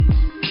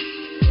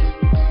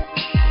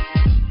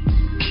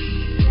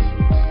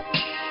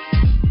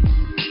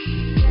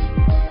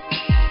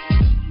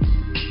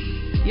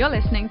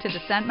to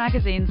Dissent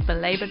Magazine's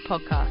Belabored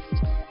podcast,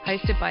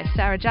 hosted by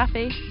Sarah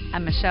Jaffe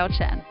and Michelle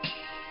Chen.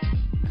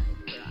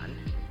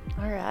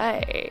 All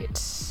right.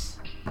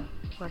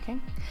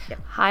 Working? Yep.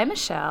 Hi,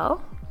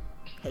 Michelle.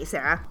 Hey,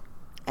 Sarah.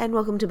 And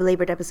welcome to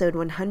Belabored episode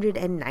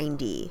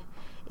 190.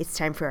 It's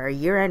time for our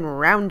year-end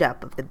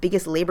roundup of the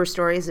biggest labor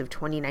stories of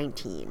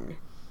 2019.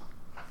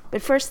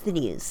 But first, the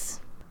news.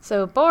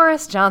 So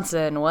Boris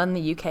Johnson won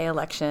the UK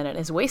election and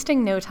is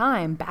wasting no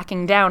time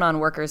backing down on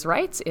workers'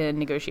 rights in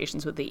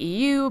negotiations with the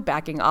EU,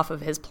 backing off of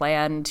his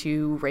plan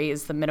to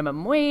raise the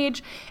minimum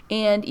wage,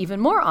 and even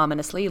more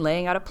ominously,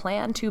 laying out a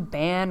plan to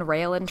ban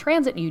rail and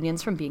transit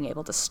unions from being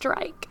able to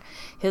strike.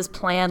 His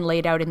plan,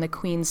 laid out in the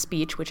Queen's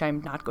speech, which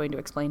I'm not going to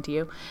explain to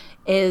you,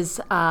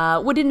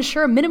 would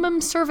ensure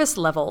minimum service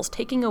levels,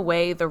 taking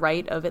away the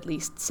right of at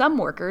least some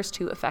workers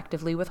to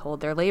effectively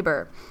withhold their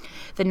labor.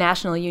 The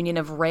National Union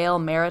of Rail,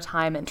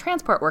 Maritime, and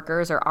Transport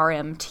Workers, or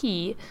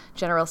RMT,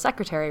 General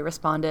Secretary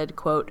responded,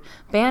 quote,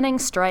 "Banning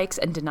strikes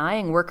and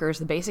denying workers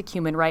the basic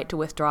human right to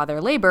withdraw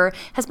their labor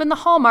has been the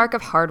hallmark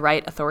of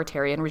hard-right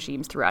authoritarian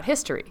regimes throughout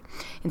history.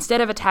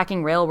 Instead of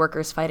attacking rail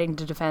workers fighting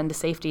to defend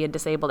safety and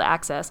disabled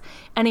access,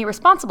 any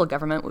responsible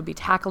government would be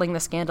tackling the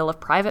scandal of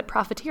private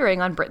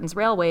profiteering on Britain's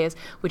railways,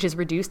 which has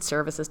reduced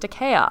services to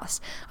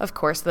chaos." Of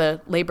course,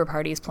 the Labour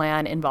Party's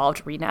plan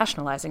involved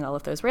renationalizing all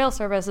of those rail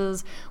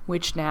services,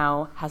 which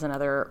now has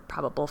another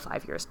probable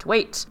 5 years to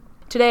wait.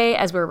 Today,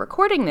 as we're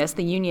recording this,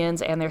 the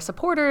unions and their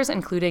supporters,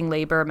 including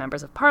Labour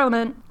members of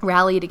Parliament,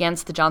 rallied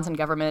against the Johnson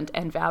government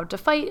and vowed to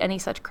fight any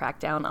such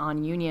crackdown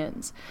on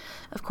unions.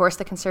 Of course,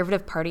 the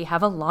Conservative Party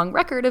have a long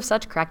record of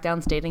such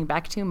crackdowns dating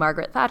back to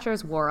Margaret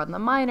Thatcher's War on the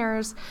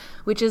Miners,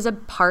 which is a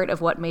part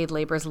of what made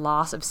Labour's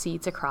loss of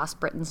seats across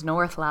Britain's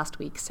north last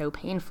week so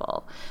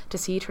painful. To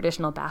see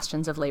traditional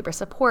bastions of Labour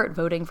support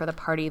voting for the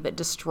party that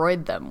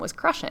destroyed them was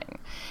crushing.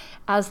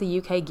 As the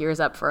UK gears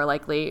up for a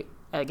likely,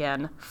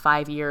 again,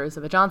 5 years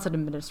of a Johnson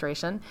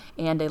administration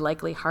and a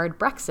likely hard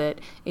Brexit,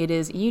 it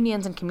is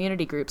unions and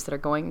community groups that are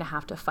going to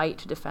have to fight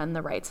to defend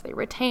the rights they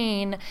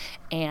retain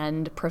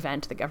and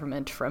prevent the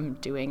government from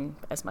doing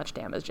as much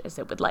damage as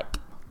it would like.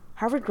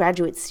 Harvard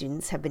graduate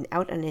students have been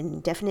out on an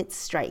indefinite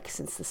strike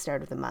since the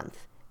start of the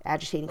month,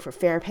 agitating for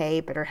fair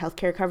pay, better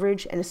healthcare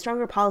coverage, and a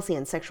stronger policy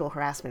on sexual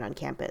harassment on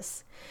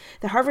campus.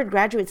 The Harvard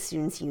Graduate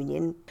Students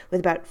Union,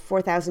 with about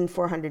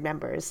 4,400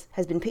 members,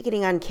 has been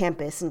picketing on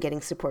campus and getting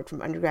support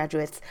from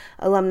undergraduates,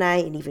 alumni,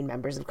 and even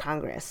members of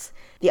Congress.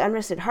 The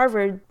unrest at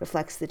Harvard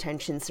reflects the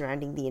tension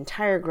surrounding the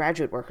entire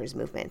graduate workers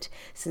movement,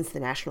 since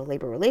the National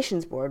Labor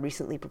Relations Board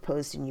recently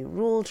proposed a new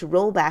rule to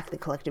roll back the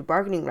collective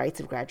bargaining rights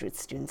of graduate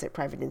students at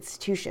private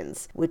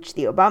institutions, which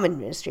the Obama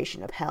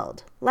administration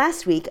upheld.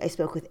 Last week, I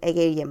spoke with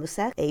Ege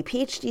Yemusef, a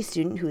PhD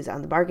student who is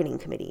on the bargaining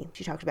committee.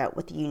 She talked about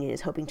what the union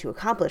is hoping to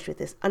accomplish with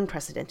this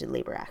unprecedented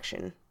labor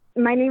action.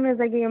 My name is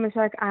Ege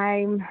Yemusef.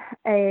 I'm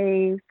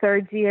a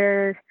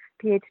third-year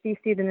PhD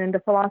student in the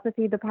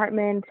philosophy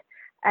department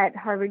at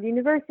Harvard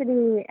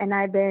University, and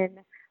I've been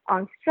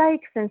on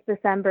strike since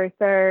December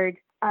 3rd.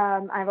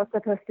 I was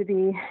supposed to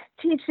be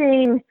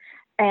teaching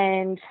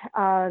and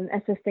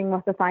assisting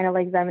with the final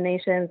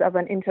examinations of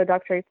an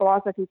introductory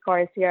philosophy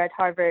course here at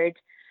Harvard.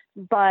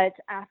 But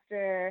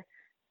after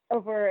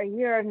over a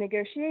year of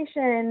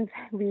negotiations,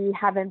 we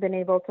haven't been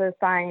able to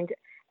find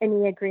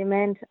any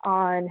agreement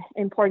on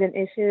important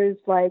issues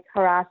like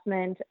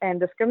harassment and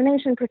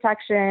discrimination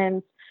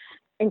protections,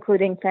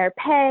 including fair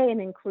pay and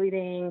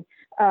including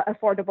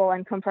affordable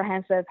and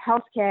comprehensive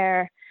health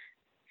care.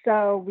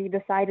 So we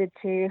decided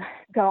to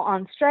go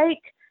on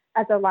strike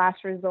as a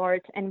last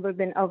resort, and we've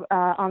been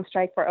on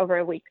strike for over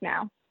a week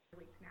now.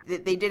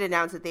 They did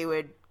announce that they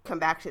would come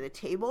back to the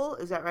table.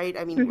 Is that right?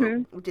 I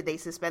mean, Did they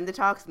suspend the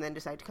talks and then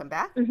decide to come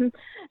back? Mm-hmm.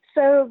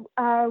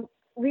 So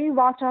we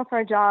walked off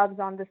our jobs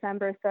on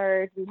December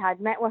 3rd. We had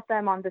met with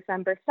them on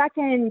December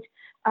 2nd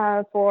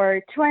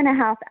for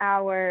 2.5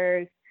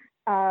 hours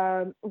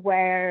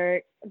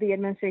where the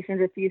administration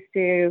refused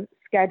to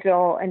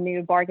schedule a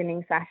new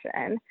bargaining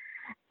session.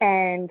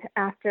 And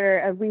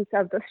after a week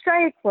of the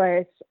strike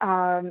with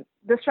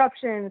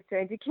disruptions to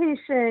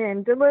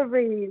education,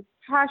 deliveries,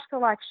 trash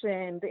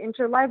collection, the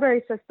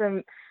interlibrary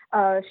system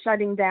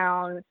shutting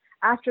down,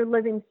 after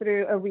living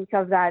through a week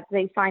of that,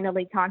 they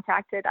finally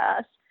contacted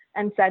us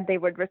and said they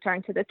would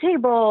return to the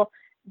table,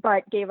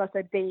 but gave us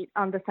a date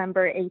on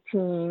December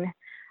 18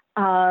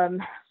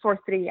 for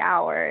 3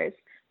 hours.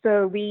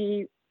 So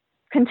we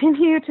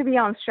continue to be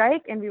on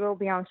strike, and we will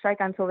be on strike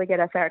until we get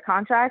a fair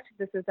contract.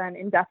 This is an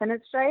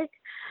indefinite strike,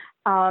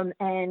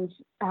 and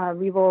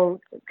we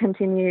will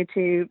continue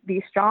to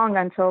be strong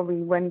until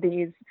we win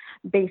these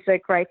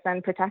basic rights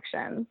and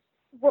protections.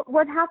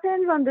 What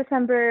happens on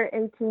December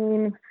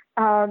 18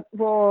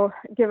 will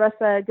give us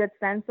a good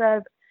sense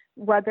of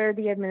whether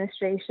the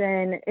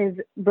administration is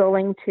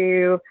willing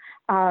to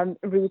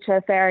reach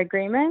a fair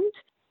agreement.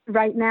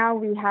 Right now,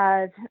 we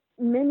have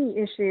many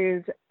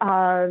issues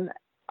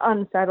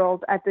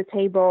unsettled at the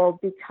table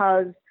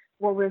because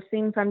what we're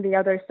seeing from the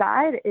other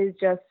side is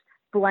just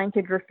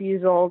blanket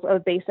refusals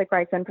of basic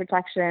rights and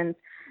protections.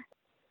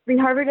 The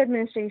Harvard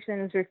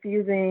administration is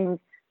refusing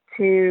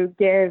to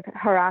give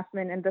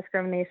harassment and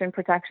discrimination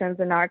protections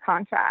in our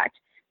contract.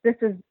 This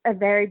is a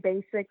very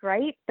basic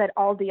right that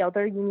all the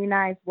other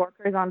unionized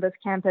workers on this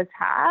campus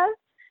have,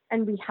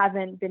 and we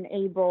haven't been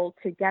able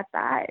to get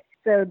that.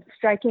 So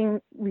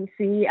striking we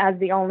see as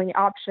the only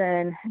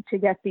option to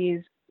get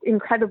these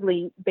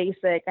incredibly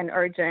basic and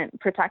urgent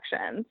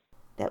protections.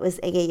 That was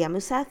Ege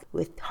Yamusak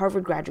with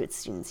Harvard Graduate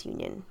Students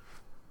Union.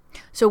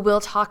 So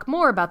we'll talk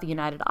more about the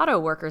United Auto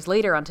Workers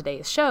later on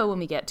today's show when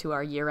we get to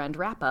our year-end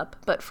wrap-up.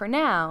 But for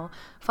now,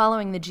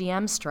 following the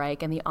GM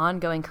strike and the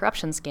ongoing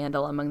corruption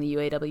scandal among the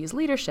UAW's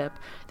leadership,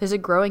 there's a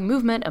growing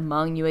movement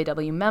among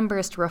UAW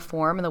members to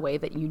reform the way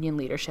that union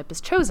leadership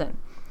is chosen.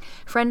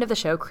 Friend of the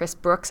show, Chris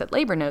Brooks at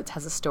Labor Notes,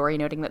 has a story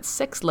noting that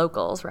 6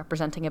 locals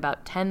representing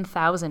about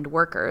 10,000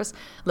 workers,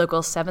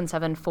 Local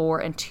 774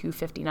 and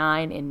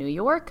 259 in New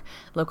York,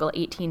 Local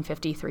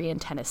 1853 in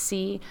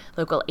Tennessee,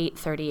 Local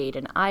 838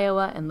 in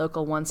Iowa, and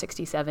Local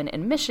 167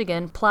 in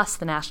Michigan, plus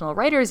the National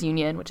Writers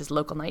Union, which is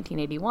Local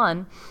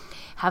 1981,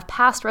 have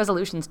passed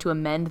resolutions to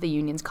amend the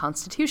union's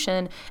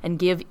constitution and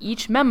give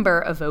each member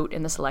a vote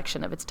in the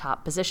selection of its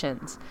top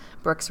positions.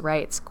 Brooks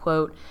writes,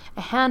 quote,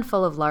 "A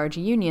handful of large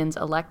unions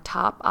elect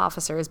top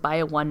officers by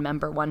a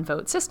one-member,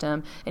 one-vote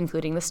system,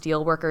 including the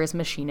steelworkers,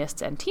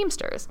 machinists, and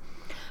teamsters.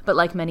 But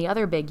like many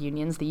other big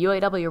unions, the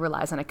UAW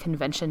relies on a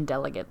convention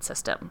delegate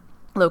system.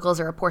 Locals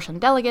are apportioned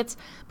delegates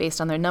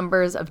based on their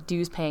numbers of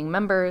dues-paying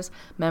members.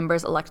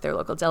 Members elect their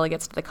local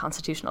delegates to the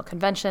Constitutional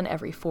Convention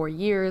every 4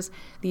 years.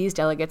 These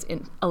delegates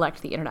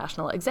elect the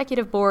International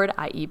Executive Board,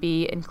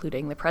 IEB,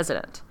 including the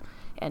president."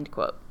 End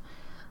quote.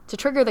 To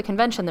trigger the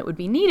convention that would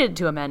be needed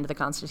to amend the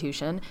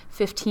Constitution,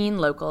 15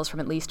 locals from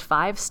at least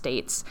 5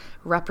 states,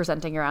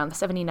 representing around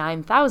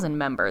 79,000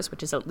 members,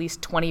 which is at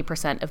least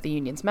 20% of the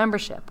union's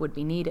membership, would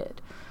be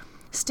needed.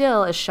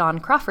 Still, as Sean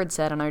Crawford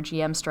said on our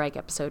GM strike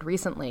episode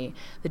recently,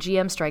 the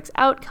GM strike's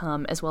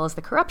outcome, as well as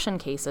the corruption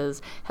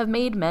cases, have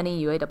made many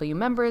UAW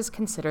members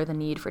consider the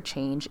need for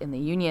change in the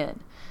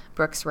union.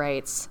 Brooks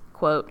writes,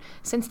 quote,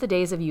 "Since the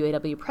days of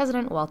UAW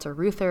President Walter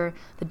Reuther,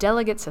 the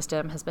delegate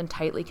system has been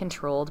tightly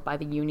controlled by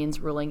the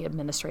union's ruling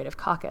administrative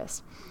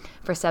caucus.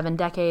 For 7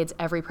 decades,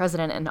 every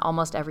president and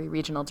almost every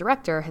regional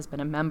director has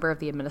been a member of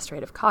the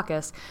administrative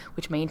caucus,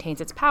 which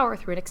maintains its power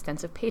through an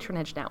extensive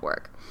patronage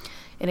network.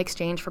 In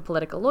exchange for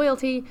political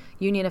loyalty,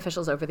 union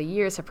officials over the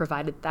years have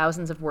provided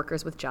thousands of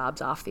workers with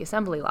jobs off the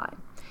assembly line.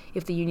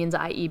 If the union's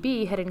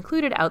IEB had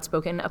included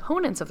outspoken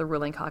opponents of the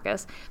ruling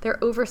caucus, their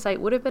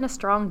oversight would have been a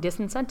strong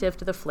disincentive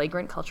to the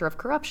flagrant culture of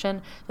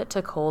corruption that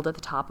took hold at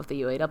the top of the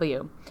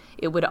UAW.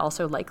 It would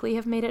also likely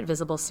have made it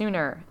visible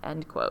sooner."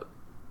 End quote.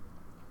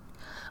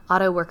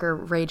 Auto worker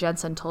Ray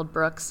Jensen told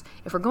Brooks,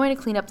 "If we're going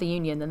to clean up the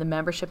union, then the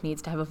membership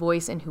needs to have a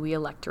voice in who we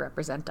elect to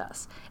represent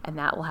us, and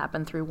that will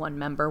happen through one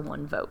member,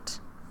 one vote."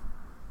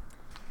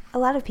 A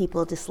lot of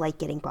people dislike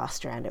getting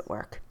bossed around at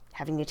work,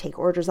 having to take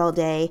orders all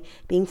day,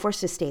 being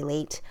forced to stay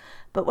late.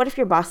 But what if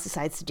your boss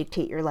decides to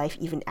dictate your life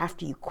even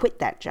after you quit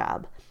that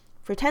job?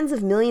 For tens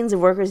of millions of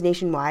workers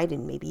nationwide,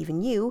 and maybe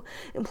even you,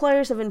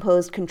 employers have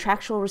imposed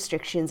contractual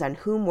restrictions on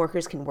whom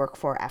workers can work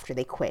for after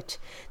they quit.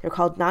 They're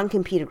called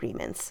non-compete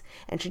agreements,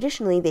 and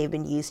traditionally they've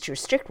been used to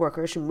restrict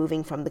workers from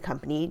moving from the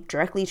company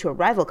directly to a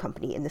rival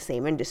company in the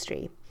same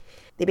industry.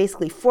 They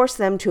basically force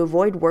them to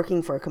avoid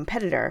working for a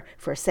competitor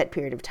for a set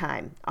period of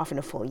time, often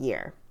a full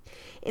year.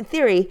 In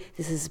theory,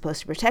 this is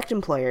supposed to protect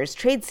employers'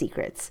 trade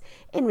secrets.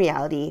 In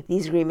reality,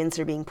 these agreements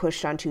are being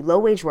pushed onto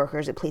low-wage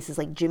workers at places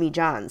like Jimmy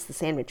John's, the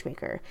sandwich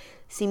maker,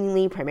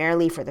 seemingly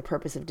primarily for the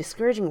purpose of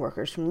discouraging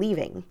workers from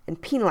leaving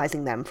and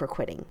penalizing them for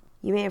quitting.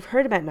 You may have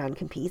heard about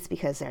non-competes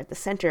because they're at the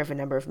center of a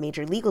number of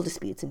major legal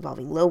disputes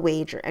involving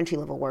low-wage or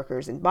entry-level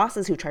workers and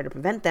bosses who try to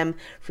prevent them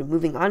from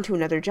moving on to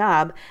another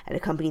job at a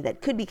company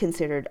that could be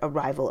considered a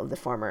rival of the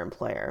former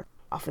employer.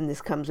 Often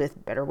this comes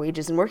with better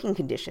wages and working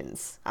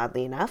conditions,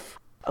 oddly enough.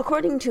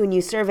 According to a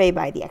new survey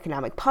by the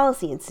Economic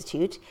Policy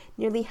Institute,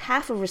 nearly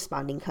half of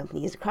responding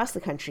companies across the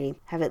country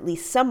have at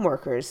least some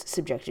workers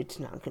subjected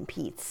to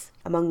non-competes.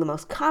 Among the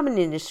most common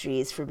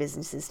industries for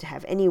businesses to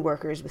have any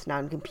workers with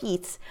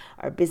non-competes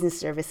are business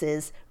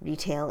services,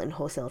 retail and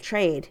wholesale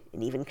trade,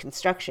 and even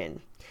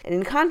construction. And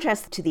in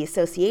contrast to the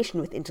association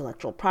with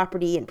intellectual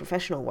property and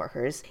professional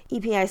workers,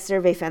 EPI's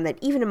survey found that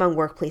even among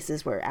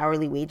workplaces where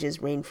hourly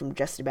wages range from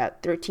just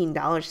about $13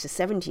 to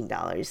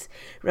 $17,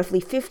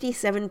 roughly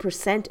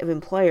 57% of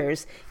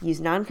employers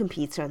use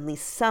non-competes on at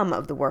least some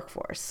of the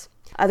workforce.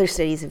 Other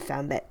studies have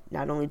found that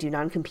not only do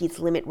non-competes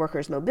limit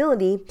workers'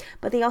 mobility,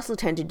 but they also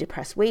tend to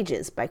depress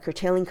wages by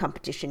curtailing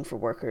competition for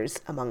workers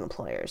among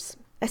employers.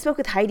 I spoke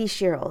with Heidi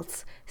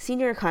Shierholz,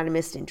 senior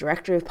economist and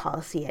director of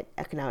policy at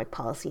Economic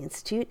Policy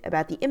Institute,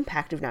 about the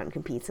impact of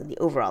non-competes on the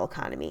overall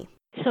economy.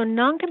 So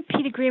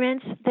non-compete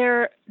agreements,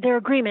 they're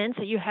agreements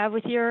that you have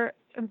with your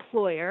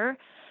employer,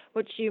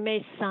 which you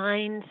may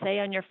sign, say,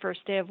 on your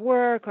first day of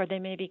work, or they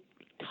may be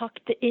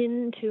tucked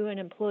into an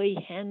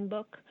employee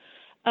handbook.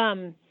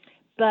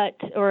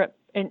 Or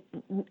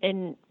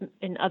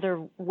in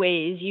other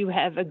ways, you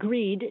have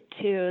agreed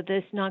to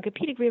this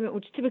non-compete agreement,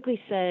 which typically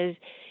says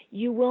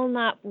you will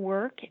not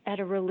work at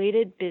a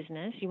related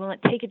business, you will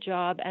not take a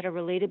job at a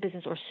related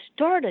business or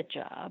start a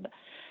job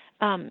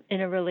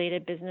in a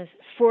related business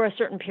for a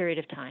certain period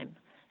of time.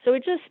 So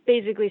it just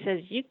basically says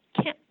you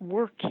can't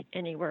work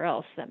anywhere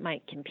else that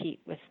might compete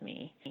with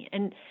me.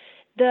 And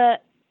the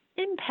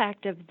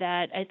impact of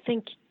that, I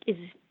think, is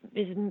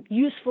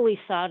usefully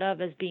thought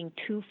of as being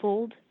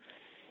twofold.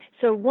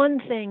 So one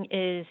thing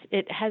is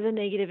it has a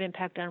negative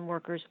impact on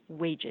workers'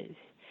 wages.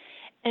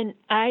 And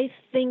I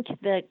think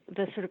that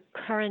the sort of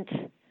current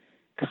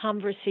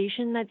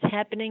conversation that's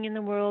happening in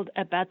the world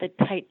about the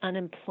tight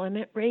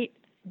unemployment rate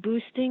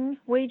boosting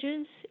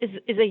wages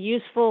is a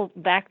useful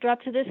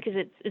backdrop to this, because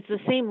it's the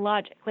same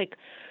logic. Like,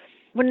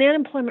 when the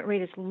unemployment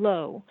rate is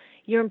low,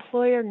 your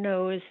employer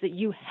knows that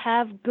you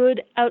have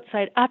good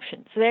outside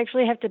options. So they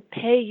actually have to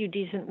pay you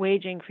decent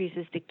wage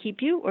increases to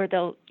keep you, or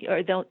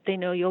they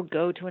know you'll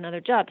go to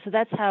another job. So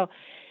that's how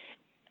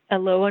a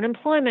low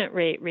unemployment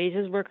rate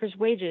raises workers'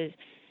 wages.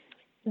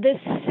 The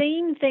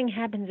same thing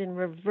happens in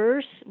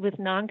reverse with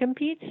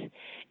non-competes.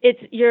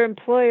 It's your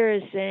employer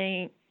is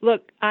saying,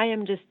 look, I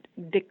am just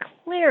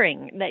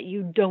declaring that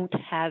you don't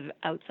have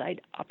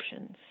outside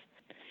options.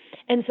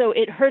 And so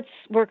it hurts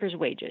workers'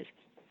 wages.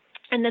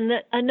 And then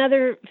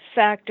another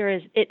factor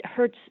is it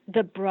hurts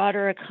the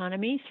broader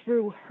economy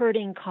through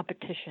hurting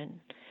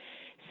competition.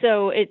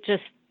 So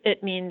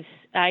it means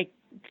I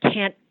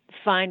can't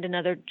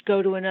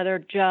go to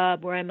another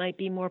job where I might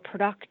be more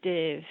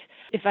productive.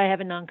 If I have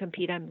a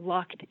non-compete, I'm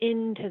locked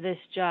into this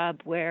job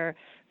where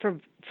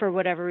for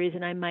whatever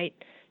reason I might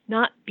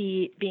not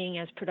be being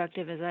as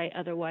productive as I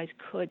otherwise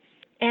could.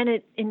 And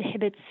it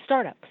inhibits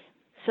startups.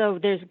 So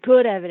there's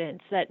good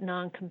evidence that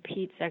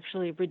non-competes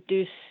actually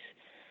reduce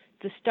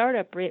the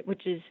startup rate,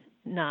 which is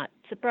not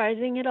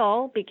surprising at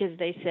all, because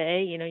they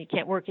say, you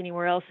can't work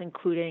anywhere else,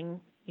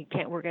 including you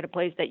can't work at a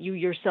place that you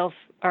yourself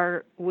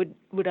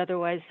would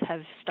otherwise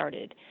have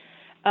started.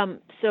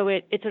 So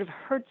it sort of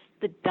hurts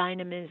the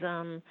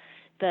dynamism,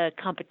 the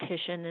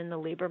competition in the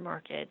labor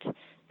market.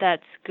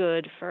 That's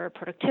good for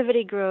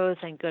productivity growth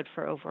and good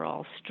for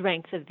overall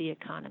strength of the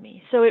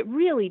economy. So it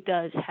really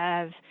does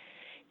have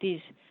these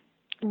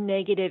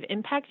negative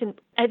impacts. And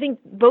I think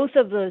both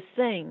of those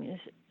things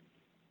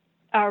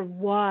are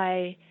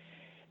why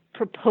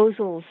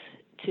proposals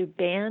to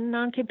ban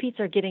non-competes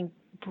are getting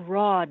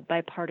broad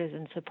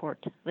bipartisan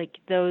support. Like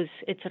those,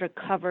 it sort of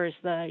covers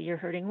you're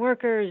hurting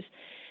workers,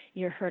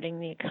 you're hurting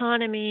the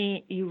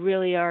economy, you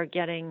really are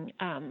getting,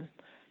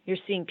 you're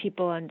seeing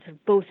people on sort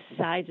of both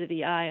sides of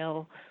the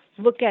aisle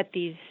look at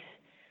these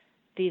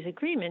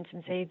agreements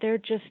and say, they're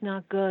just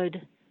not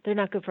good. They're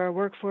not good for our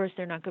workforce.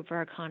 They're not good for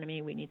our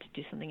economy. We need to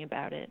do something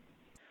about it.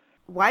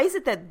 Why is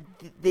it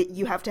that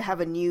you have to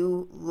have a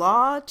new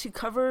law to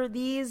cover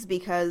these?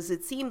 Because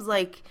it seems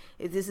like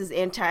if this is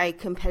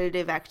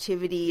anti-competitive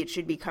activity, it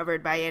should be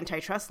covered by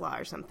antitrust law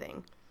or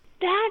something.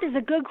 That is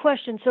a good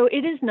question. So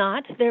it is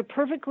not. They're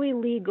perfectly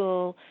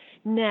legal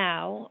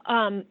now,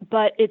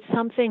 but it's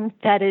something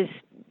that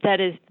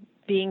is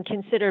being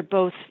considered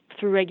both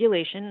through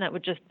regulation that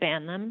would just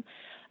ban them,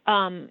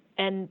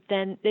 and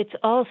then it's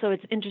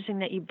interesting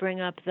that you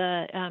bring up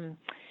the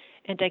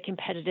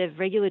anti-competitive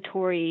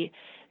regulatory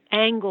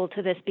angle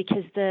to this,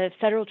 because the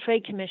Federal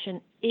Trade Commission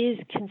is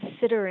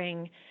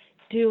considering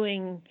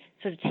teeing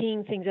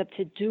things up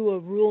to do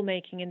a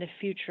rulemaking in the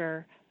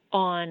future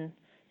on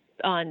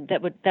that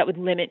would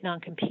limit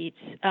non-competes.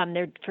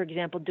 They're, for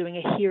example, doing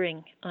a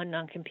hearing on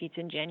non-competes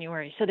in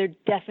January. So they're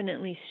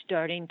definitely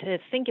starting to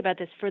think about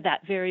this for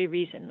that very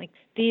reason. Like,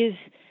 these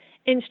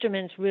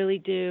instruments really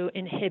do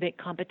inhibit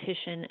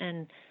competition,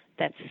 and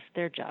that's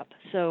their job.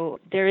 So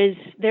there is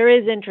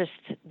interest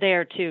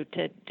there too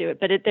to do it,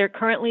 but they're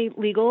currently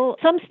legal.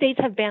 Some states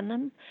have banned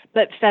them,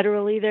 but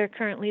federally they're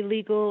currently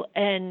legal,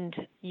 and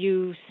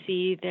you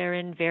see they're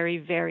in very,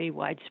 very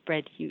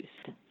widespread use.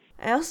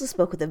 I also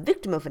spoke with a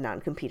victim of a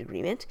non-compete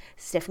agreement,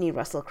 Stephanie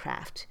Russell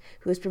Kraft,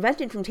 who was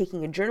prevented from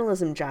taking a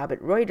journalism job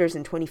at Reuters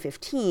in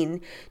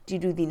 2015 due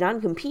to the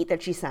non-compete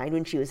that she signed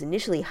when she was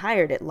initially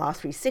hired at Law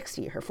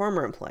 360, her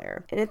former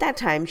employer. And at that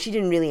time, she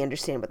didn't really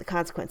understand what the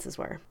consequences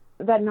were.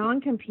 That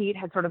non-compete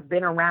had sort of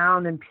been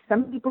around, and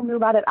some people knew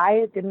about it.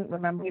 I didn't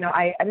remember,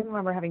 I didn't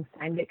remember having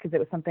signed it, because it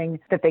was something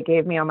that they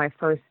gave me on my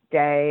first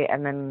day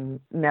and then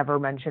never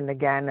mentioned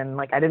again. And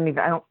I didn't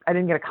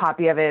get a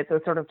copy of it. So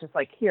it's sort of just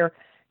like, here,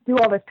 do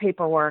all this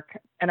paperwork.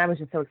 And I was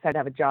just so excited to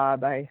have a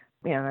job.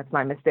 That's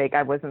my mistake.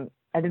 I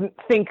didn't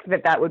think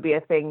that would be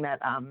a thing that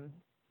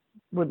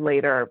would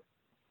later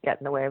get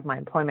in the way of my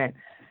employment.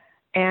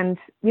 And,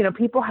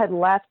 people had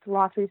left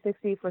Law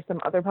 360 for some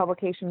other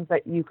publications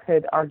that you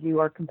could argue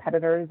are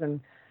competitors,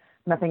 and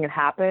nothing had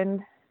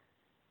happened.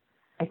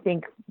 I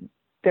think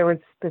there were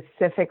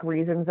specific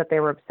reasons that they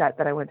were upset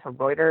that I went to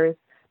Reuters,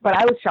 but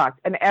I was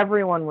shocked, and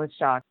everyone was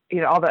shocked.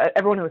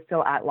 Everyone who was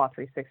still at Law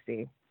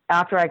 360.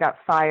 After I got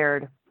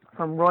fired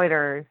from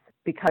Reuters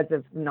because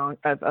of Law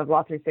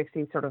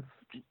 360 sort of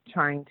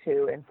trying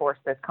to enforce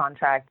this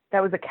contract,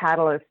 that was a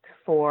catalyst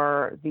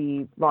for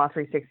the Law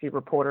 360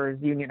 reporters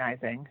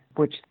unionizing,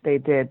 which they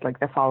did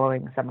the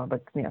following summer,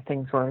 but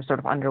things were sort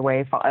of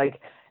underway.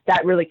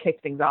 that really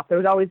kicked things off. There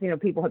was always,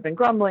 people had been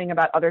grumbling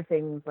about other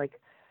things like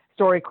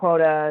story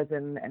quotas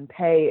and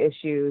pay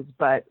issues.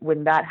 But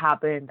when that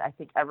happened, I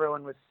think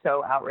everyone was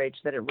so outraged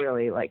that it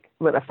really like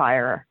lit a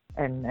fire.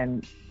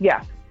 And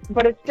yeah,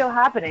 but it's still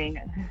happening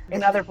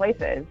in other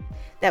places.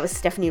 That was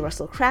Stephanie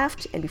Russell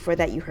Kraft. And before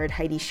that, you heard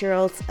Heidi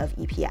Scherholz of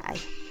EPI.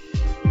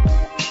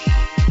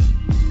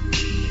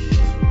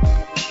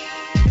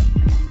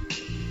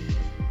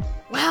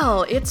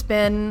 Well, it's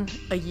been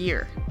a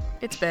year.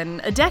 It's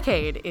been a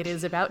decade. It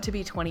is about to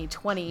be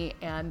 2020,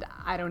 and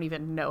I don't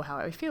even know how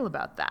I feel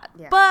about that.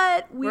 Yeah.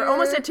 But we're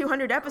almost at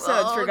 200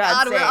 episodes, for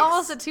God's sake. We're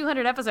almost at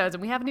 200 episodes,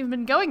 and we haven't even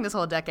been going this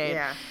whole decade.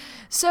 Yeah.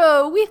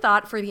 So we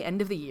thought for the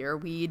end of the year,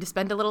 we'd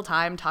spend a little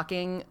time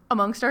talking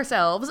amongst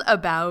ourselves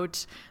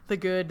about the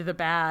good, the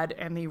bad,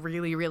 and the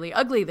really, really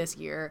ugly this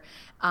year.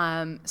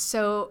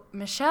 So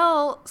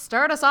Michelle,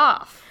 start us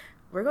off.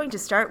 We're going to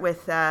start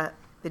with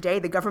the day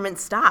the government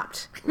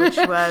stopped, which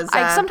was...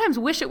 I sometimes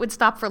wish it would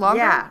stop for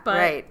longer. Yeah, but...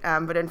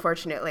 right. But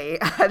unfortunately,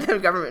 the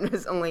government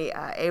was only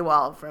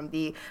AWOL from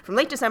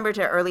late December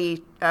to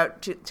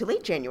to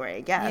late January, I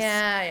guess.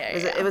 Yeah.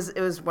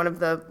 It was one of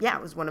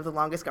the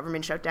longest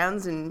government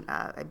shutdowns in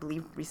I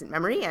believe recent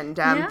memory, and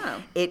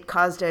it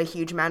caused a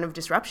huge amount of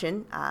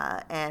disruption.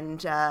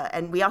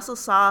 And we also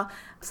saw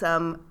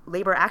some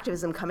labor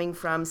activism coming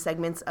from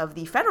segments of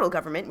the federal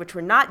government, which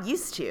we're not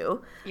used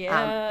to,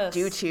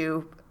 due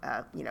to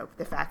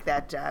the fact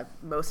that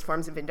most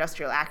forms of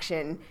industrial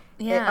action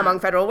among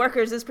federal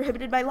workers is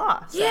prohibited by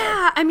law. So.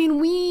 Yeah, I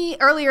mean,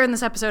 earlier in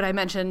this episode, I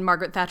mentioned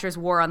Margaret Thatcher's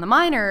war on the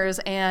miners,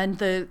 and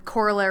the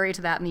corollary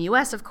to that in the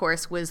U.S., of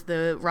course, was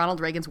the Ronald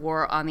Reagan's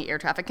war on the air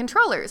traffic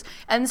controllers.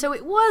 And so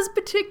it was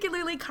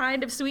particularly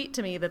kind of sweet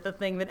to me that the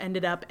thing that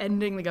ended up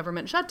ending the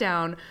government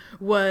shutdown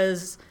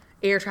was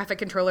air traffic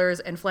controllers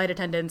and flight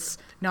attendants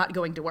not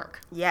going to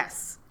work.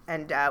 Yes.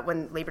 And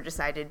when labor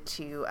decided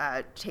to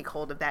take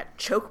hold of that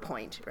choke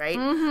point, right?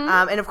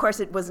 Mm-hmm. And of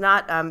course, it was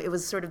not. It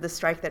was sort of the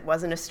strike that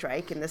wasn't a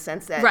strike in the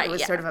sense that it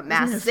was sort of a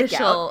mass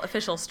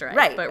official strike,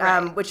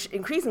 right? Which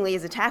increasingly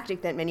is a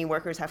tactic that many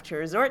workers have to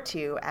resort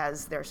to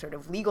as their sort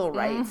of legal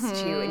rights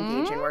to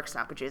engage in work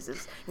stoppages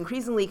is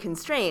increasingly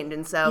constrained.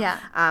 And so,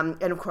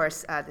 and of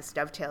course, this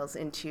dovetails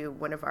into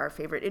one of our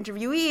favorite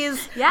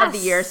interviewees of the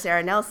year,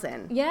 Sarah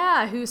Nelson.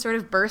 Yeah, who sort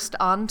of burst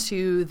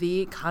onto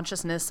the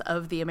consciousness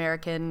of the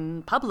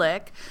American public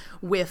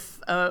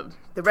with the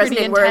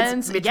resonant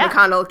words, Mitch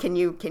McConnell, can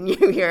you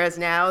hear us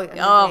now?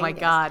 Oh my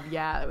God,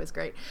 yeah, that was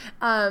great.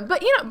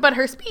 But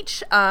her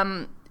speech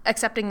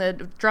accepting the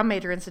Drum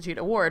Major Institute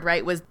Award,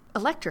 right, was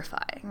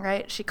electrifying,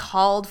 right? She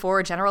called for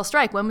a general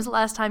strike. When was the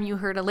last time you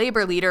heard a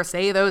labor leader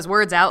say those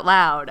words out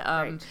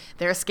loud?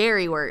 They're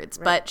scary words,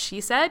 but she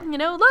said,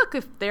 look,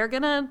 if they're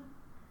gonna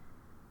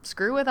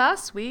screw with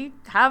us, we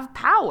have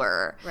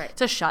power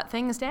to shut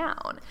things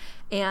down.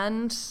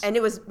 And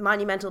it was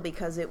monumental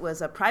because it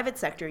was a private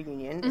sector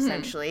union,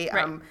 essentially,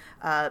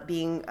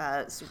 being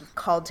sort of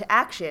called to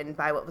action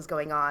by what was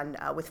going on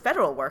with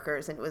federal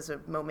workers. And it was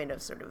a moment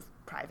of sort of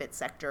private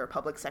sector,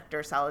 public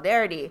sector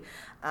solidarity.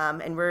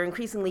 And we're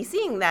increasingly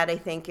seeing that, I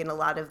think, in a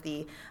lot of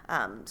the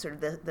sort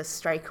of the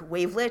strike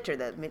wavelet or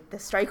the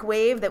strike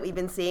wave that we've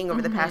been seeing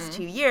over the past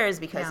 2 years,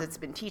 because it's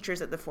been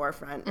teachers at the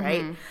forefront,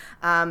 right?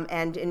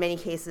 And in many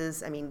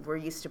cases, I mean, we're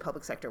used to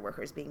public sector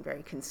workers being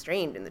very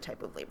constrained in the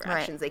type of labor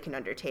actions they can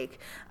undertake.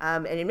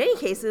 And in many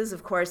cases,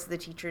 of course, the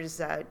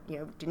teachers,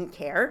 didn't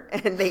care,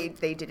 and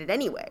they did it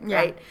anyway,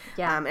 right?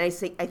 Yeah. And I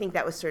think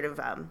that was sort of,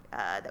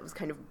 that was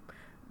kind of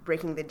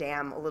breaking the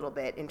dam a little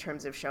bit in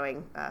terms of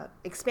showing,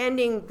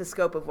 expanding the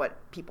scope of what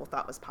people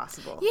thought was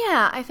possible.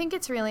 Yeah, I think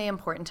it's really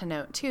important to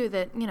note, too,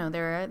 that,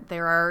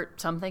 there are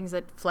some things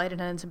that flight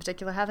attendants in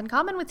particular have in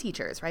common with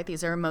teachers, right?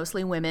 These are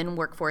mostly women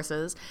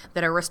workforces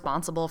that are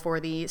responsible for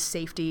the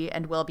safety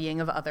and well-being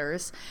of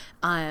others,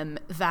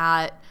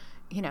 that...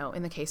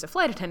 in the case of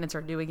flight attendants,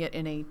 are doing it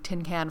in a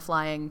tin can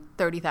flying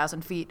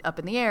 30,000 feet up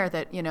in the air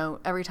that,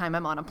 every time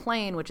I'm on a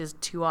plane, which is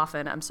too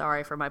often, I'm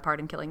sorry for my part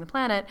in killing the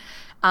planet,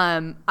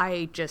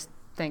 I just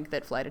think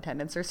that flight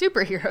attendants are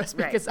superheroes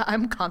because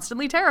I'm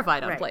constantly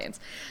terrified on planes.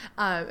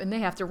 And they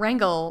have to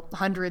wrangle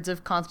hundreds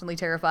of constantly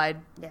terrified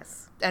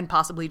and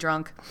possibly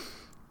drunk,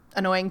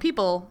 annoying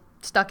people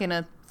stuck in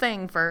a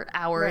thing for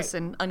hours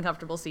in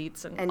uncomfortable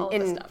seats and all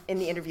this stuff. In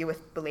the interview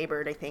with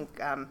Belabored, I think,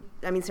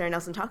 Sarah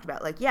Nelson talked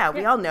about,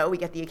 we all know we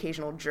get the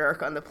occasional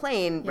jerk on the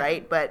plane,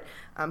 right? But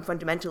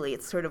fundamentally,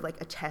 it's sort of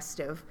like a test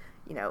of,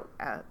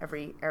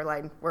 every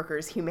airline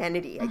worker's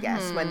humanity, I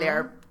guess, when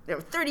they're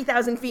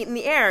 30,000 feet in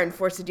the air and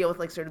forced to deal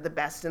with sort of the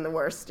best and the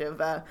worst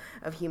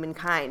of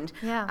humankind.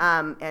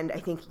 Yeah. And I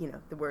think,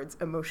 the words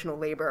emotional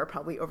labor are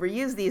probably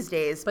overused these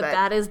days. But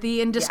that is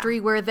the industry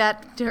where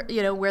that,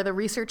 where the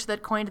research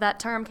that coined that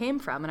term came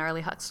from. In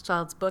Arlie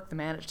Hochschild's book, The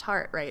Managed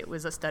Heart, right? It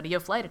was a study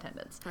of flight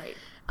attendants. Right.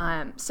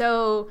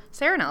 So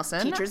Sarah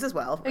Nelson. Teachers as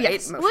well, right?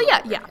 Yes. Well,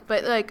 yeah.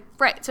 But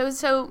right. So,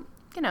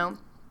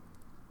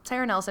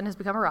 Sarah Nelson has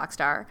become a rock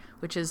star,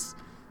 which is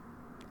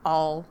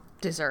all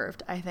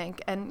deserved, I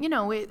think. And,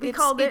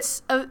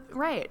 it's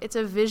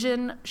a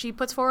vision. She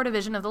puts forward a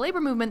vision of the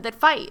labor movement that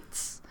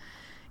fights.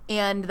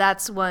 And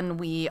that's one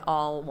we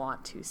all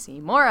want to see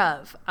more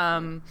of.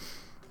 And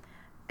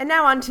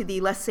now on to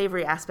the less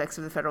savory aspects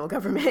of the federal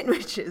government,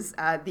 which is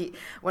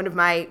one of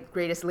my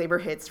greatest labor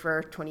hits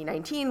for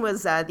 2019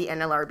 was the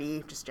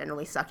NLRB just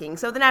generally sucking.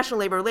 So the National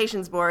Labor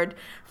Relations Board,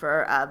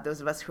 for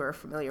those of us who are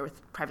familiar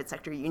with private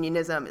sector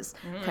unionism, is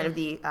kind of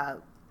the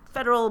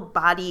federal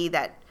body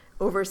that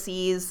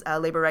oversees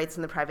labor rights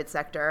in the private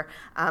sector.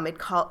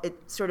 It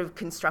sort of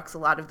constructs a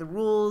lot of the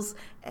rules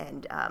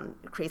and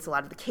creates a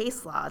lot of the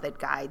case law that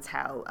guides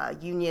how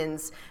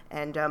unions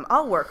and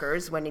all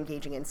workers, when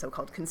engaging in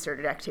so-called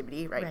concerted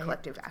activity, right.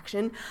 Collective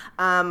action,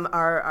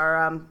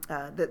 are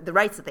the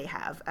rights that they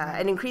have.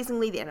 And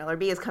increasingly, the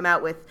NLRB has come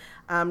out with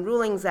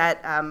rulings that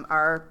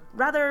are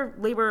rather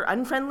labor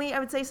unfriendly, I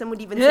would say. Some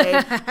would even say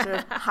sort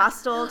of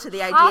hostile to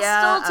the idea.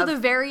 Hostile to the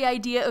very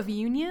idea of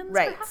unions?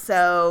 Right. Perhaps?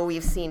 So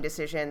we've seen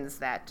decisions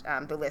that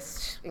the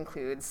list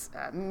includes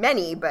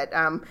many, but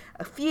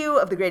a few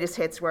of the greatest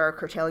hits were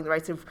curtailing the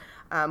rights of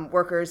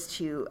workers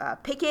to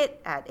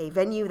picket at a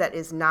venue that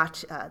is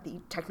not the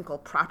technical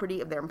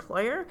property of their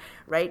employer,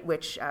 right,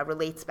 which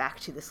relates back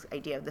to this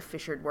idea of the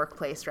fissured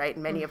workplace, right?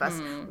 And many of us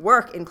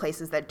work in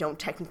places that don't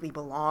technically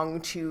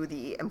belong to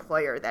the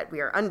employer that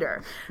we are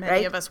under, Many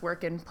right? of us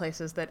work in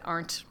places that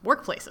aren't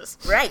workplaces.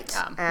 Right.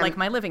 Like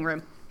my living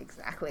room.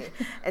 Exactly.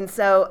 And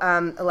so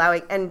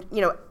allowing, and,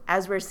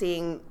 as we're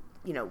seeing,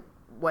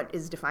 what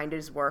is defined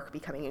as work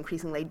becoming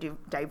increasingly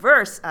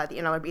diverse, the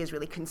NLRB is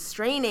really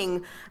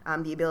constraining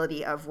the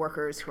ability of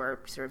workers who are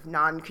sort of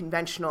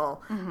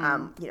non-conventional,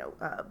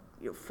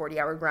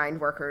 40-hour grind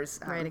workers.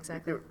 Right,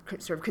 exactly.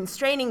 Sort of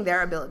constraining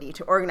their ability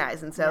to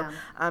organize. And so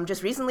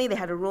just recently they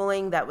had a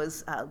ruling that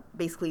was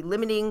basically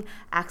limiting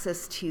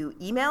access to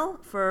email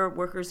for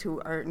workers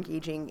who are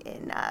engaging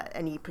in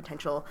any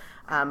potential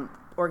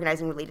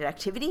organizing related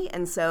activity.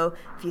 And so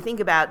if you think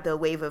about the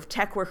wave of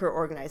tech worker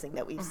organizing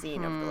that we've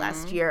seen over the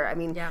last year, I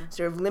mean,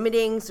 sort of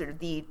limiting sort of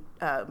the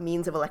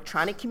means of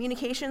electronic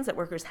communications that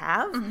workers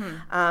have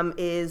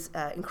is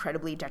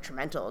incredibly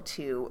detrimental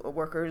to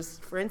workers,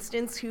 for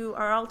instance, who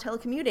are all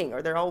telecommuting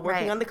or they're all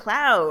working on the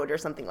cloud or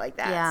something like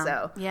that. Yeah.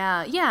 So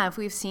If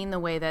we've seen the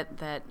way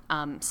that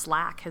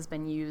Slack has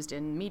been used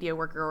in media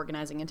worker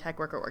organizing and tech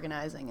worker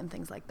organizing and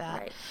things like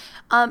that.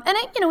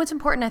 Right. It's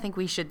important. I think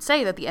we should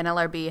say that the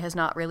NLRB has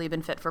not really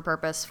been fit for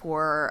purpose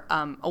for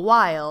a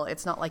while.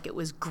 It's not like it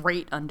was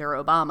great under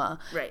Obama.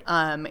 Right.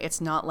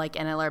 It's not like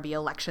NLRB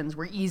elections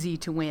were easy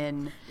to win.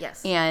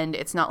 Yes. And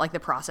it's not like the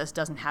process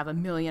doesn't have a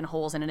million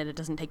holes in it. It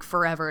doesn't take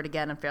forever to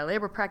get unfair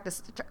labor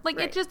practice.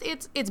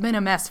 It's been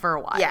a mess for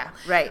a while. Yeah,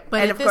 right.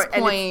 But and at this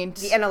point,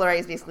 the NLRA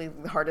is basically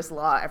the hardest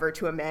law ever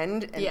to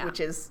amend, and which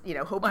is,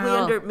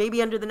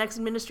 hopefully under the next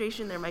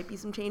administration there might be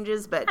some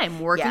changes. But I'm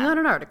working on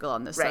an article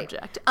on this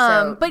subject.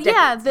 So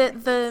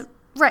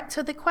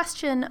So the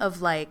question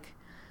of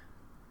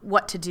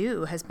what to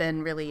do has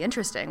been really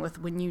interesting with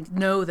when you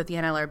know that the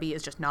NLRB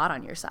is just not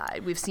on your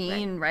side. We've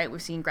seen,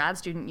 we've seen grad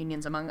student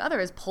unions, among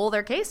others, pull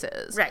their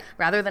cases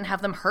rather than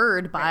have them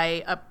heard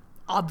by a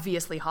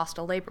obviously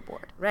hostile labor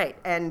board. Right.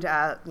 And,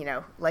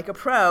 like a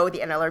pro, the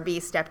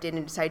NLRB stepped in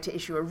and decided to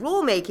issue a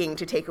rulemaking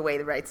to take away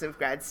the rights of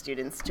grad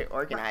students to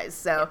organize.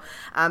 So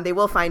they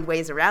will find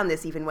ways around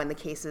this even when the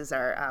cases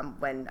are,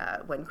 when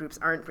groups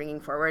aren't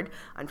bringing forward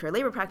unfair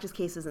labor practice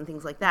cases and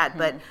things like that.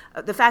 But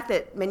the fact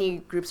that many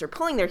groups are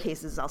pulling their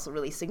cases also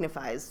really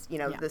signifies,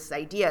 this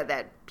idea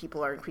that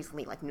people are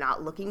increasingly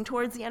not looking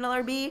towards the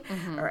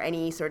NLRB or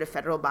any sort of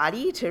federal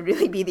body to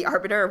really be the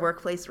arbiter of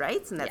workplace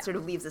rights. And that sort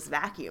of leaves this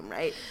vacuum,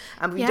 right?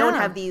 We don't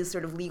have these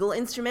sort of legal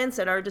instruments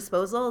at our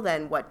disposal,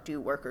 then what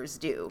do workers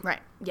do? Right,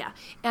 yeah.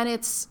 And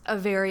it's a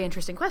very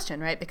interesting question,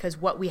 right? Because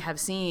what we have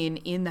seen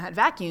in that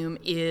vacuum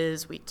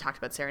is, we talked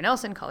about Sarah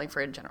Nelson calling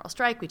for a general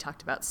strike, we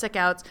talked about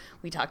sick-outs,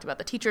 we talked about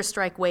the teacher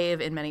strike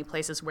wave in many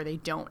places where they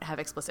don't have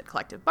explicit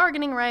collective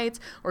bargaining rights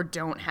or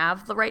don't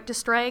have the right to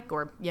strike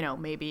or,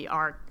 maybe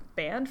are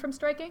banned from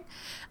striking.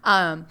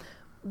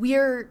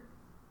 We're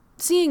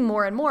seeing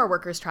more and more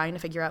workers trying to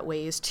figure out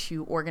ways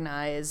to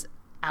organize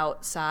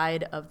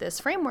outside of this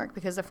framework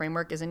because the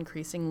framework is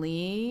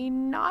increasingly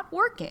not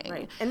working.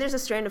 Right. And there's a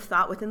strand of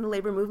thought within the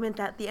labor movement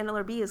that the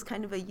NLRB is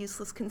kind of a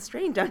useless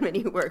constraint on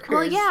many workers.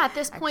 Well, yeah, at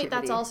this point,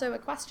 that's also a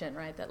question,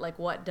 right? That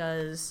what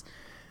does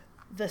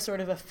the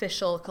sort of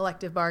official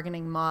collective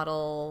bargaining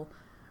model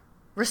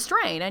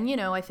restrain?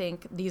 And, I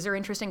think these are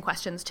interesting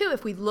questions too.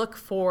 If we look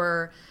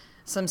for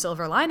some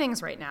silver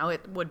linings right now,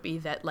 it would be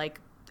that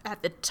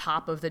at the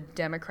top of the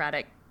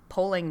Democratic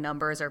polling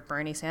numbers are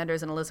Bernie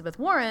Sanders and Elizabeth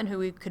Warren, who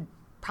we could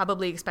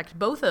probably expect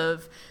both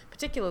of,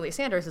 particularly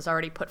Sanders has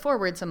already put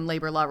forward some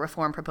labor law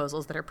reform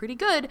proposals that are pretty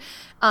good,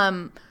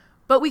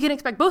 but we can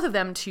expect both of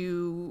them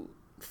to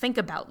think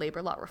about labor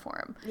law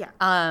reform. Yeah.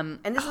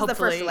 And this is the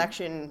first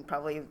election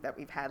probably that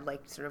we've had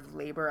sort of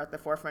labor at the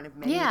forefront of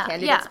many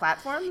candidates'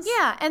 platforms.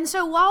 Yeah, and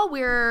so while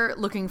we're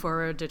looking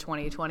forward to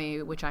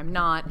 2020, which I'm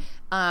not,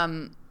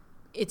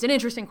 it's an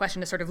interesting question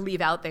to sort of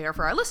leave out there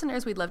for our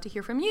listeners. We'd love to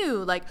hear from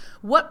you.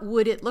 What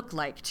would it look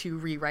like to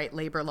rewrite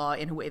labor law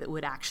in a way that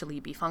would actually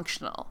be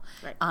functional?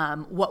 Right.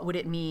 What would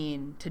it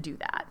mean to do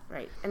that?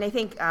 Right. And I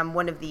think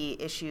one of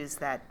the issues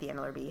that the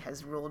NLRB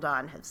has ruled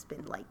on has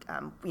been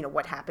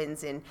what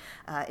happens in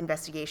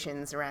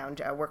investigations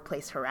around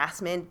workplace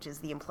harassment. Does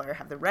the employer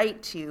have the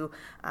right to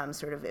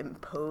sort of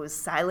impose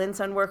silence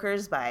on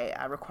workers by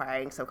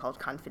requiring so-called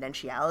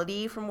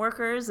confidentiality from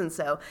workers? And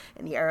so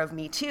in the era of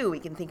Me Too, we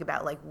can think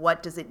about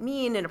what does it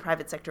mean in a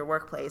private sector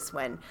workplace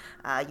when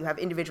you have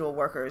individual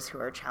workers who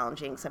are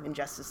challenging some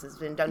injustice that's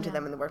been done to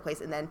them in the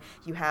workplace, and then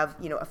you have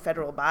a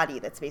federal body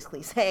that's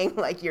basically saying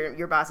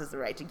your boss has the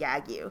right to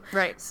gag you.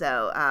 Right.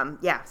 So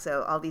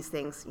so all these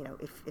things,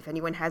 if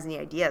anyone has any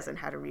ideas on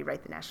how to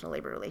rewrite the National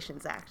Labor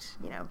Relations Act,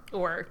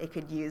 or it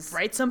could use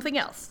write something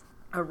else.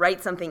 Or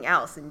write something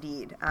else,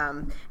 indeed.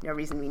 No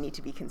reason we need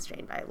to be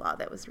constrained by a law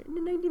that was written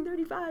in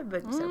 1935,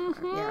 but so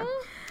far, yeah.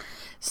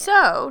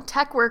 So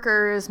tech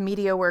workers,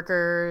 media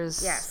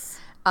workers, yes,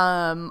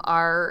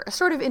 are a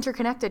sort of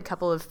interconnected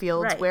couple of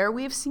fields where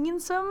we've seen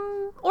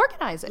some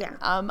organizing. Yeah.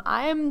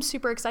 I am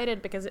super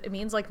excited because it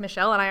means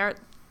Michelle and I aren't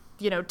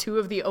two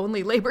of the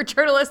only labor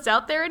journalists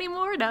out there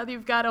anymore. Now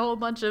you've got a whole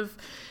bunch of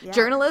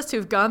journalists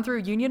who've gone through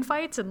union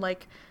fights and they've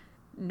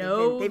been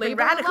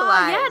radicalized.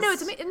 Law. Yeah, no,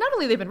 it's not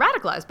only they've been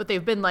radicalized, but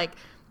they've been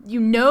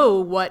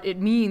what it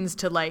means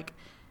to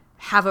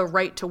have a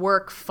right to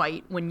work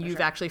fight when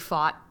you've actually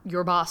fought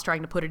your boss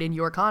trying to put it in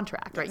your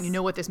contract, right? You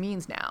know what this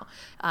means now.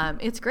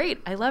 It's great.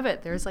 I love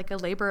it. There's a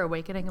labor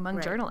awakening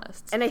among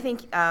journalists. And I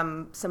think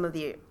some of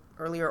the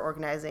earlier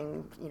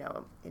organizing,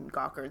 in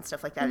Gawker and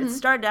stuff like that, it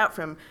started out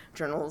from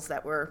journals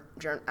that were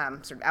sort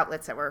of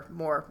outlets that were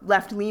more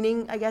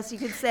left-leaning, I guess you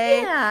could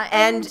say. Yeah.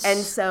 And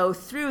so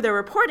through their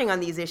reporting on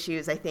these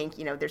issues, I think,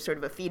 there's sort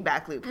of a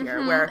feedback loop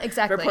here where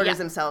reporters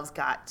themselves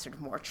got sort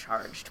of more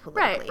charged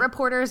politically. Right.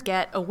 Reporters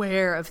get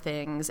aware of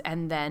things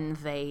and then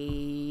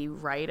they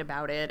write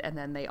about it and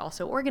then they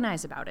also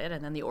organize about it,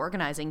 and then the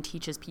organizing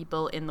teaches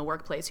people in the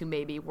workplace who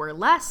maybe were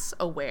less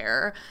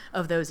aware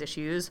of those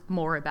issues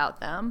more about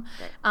them.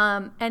 Right.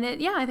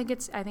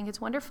 I think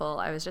it's wonderful.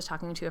 I was just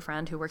talking to a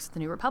friend who works at the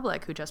New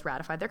Republic who just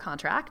ratified their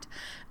contract.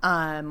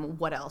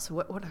 What else?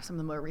 What are some of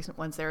the more recent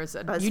ones? There's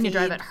a BuzzFeed. union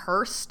drive at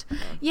Hearst.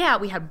 Yeah,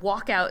 we had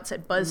walkouts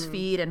at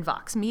BuzzFeed and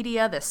Vox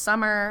Media this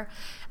summer.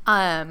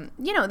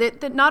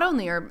 That not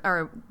only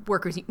are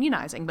workers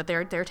unionizing, but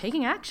they're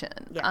taking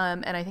action. Yeah.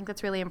 And I think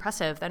that's really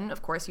impressive. Then,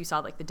 of course, you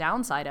saw the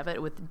downside of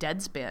it with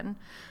Deadspin,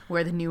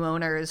 where the new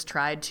owners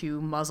tried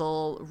to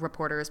muzzle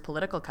reporters'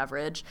 political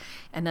coverage.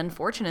 And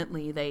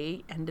unfortunately,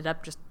 they ended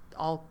up just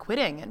all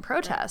quitting in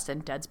protest,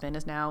 and Deadspin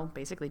is now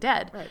basically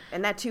dead. Right.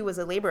 And that, too, was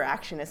a labor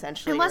action,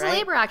 essentially, It was right? a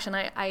labor action.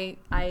 I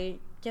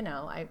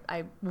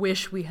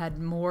wish we had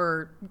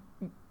more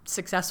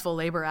successful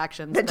labor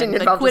actions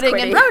than quitting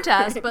and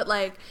protest, but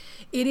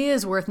it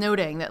is worth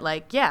noting that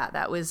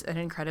that was an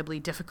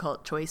incredibly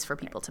difficult choice for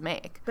people to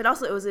make. But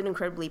also it was an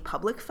incredibly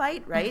public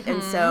fight, right?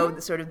 And so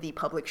the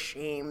public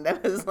shame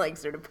that was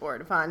sort of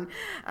poured upon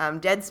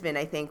Deadspin,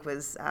 I think,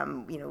 was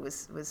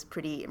was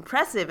pretty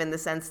impressive in the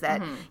sense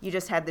that you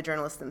just had the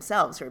journalists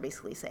themselves who were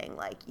basically saying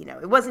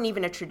it wasn't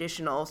even a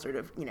traditional sort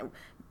of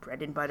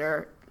bread and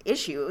butter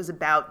issue. It was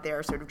about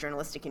their sort of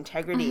journalistic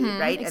integrity,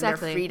 right? Exactly.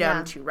 And their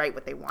freedom to write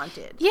what they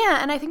wanted. Yeah,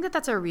 and I think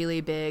that's a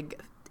really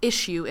big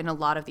issue in a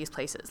lot of these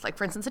places.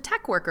 For instance,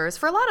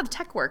 for a lot of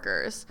tech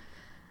workers,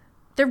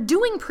 they're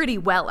doing pretty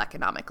well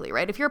economically,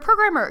 right? If you're a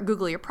programmer at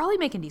Google, you're probably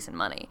making decent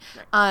money.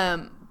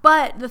 Right.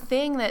 But the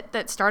thing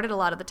that started a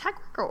lot of the tech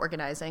worker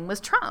organizing was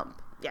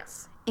Trump.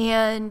 Yes.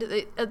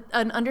 And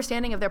an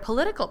understanding of their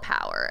political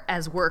power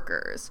as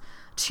workers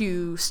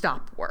to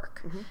stop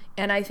work.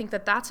 And I think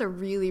that's a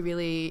really,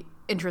 really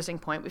interesting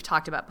point we've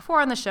talked about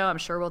before on the show. I'm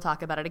sure we'll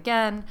talk about it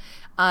again,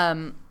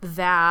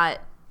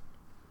 that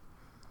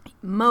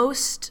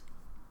most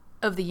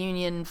of the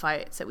union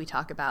fights that we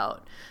talk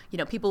about,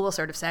 people will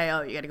sort of say,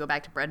 oh, you got to go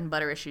back to bread and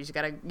butter issues. You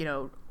got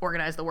to,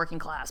 organize the working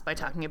class by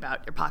talking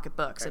about your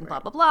pocketbooks and blah,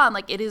 blah, blah.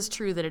 And it is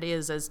true that it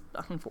is, as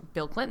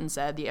Bill Clinton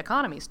said, the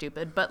economy's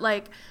stupid. But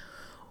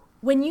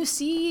when you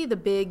see the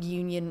big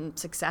union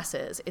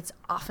successes, it's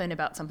often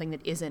about something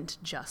that isn't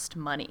just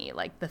money.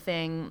 The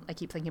thing I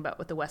keep thinking about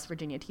with the West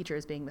Virginia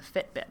teachers being the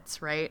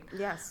Fitbits, right?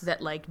 Yes.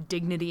 That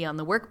dignity on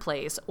the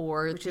workplace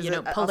or, which is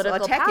political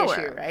also a tech power.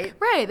 issue, right?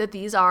 Right. That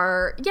these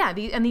are,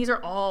 these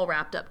are all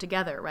wrapped up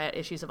together, right?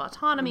 Issues of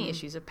autonomy,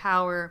 issues of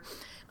power,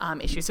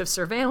 issues of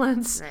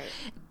surveillance. Right.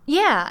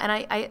 Yeah,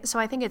 and so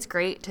I think it's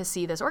great to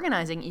see this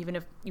organizing, even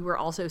if you were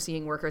also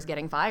seeing workers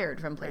getting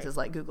fired from places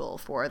like Google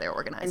for their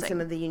organizing. And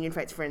some of the union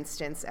fights, for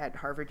instance, at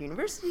Harvard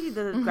University,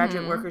 the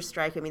graduate workers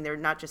strike, they're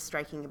not just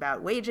striking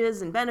about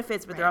wages and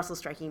benefits, but they're also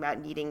striking about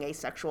needing a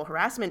sexual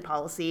harassment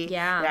policy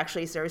that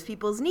actually serves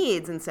people's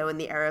needs. And so in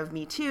the era of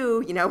Me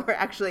Too, we're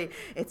actually,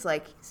 it's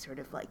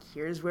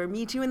here's where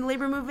Me Too and the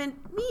labor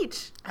movement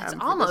meet. It's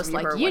almost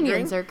like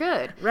unions are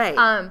good. Right.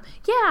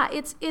 Yeah,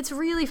 it's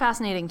really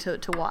fascinating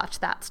to watch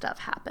that stuff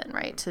happen. happen,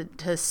 right?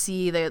 To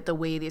see the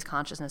way these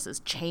consciousnesses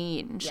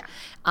change,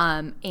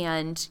 and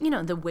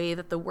the way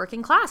that the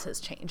working class has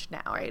changed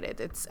now, right?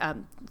 It's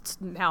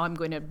now I'm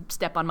going to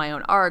step on my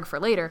own arg for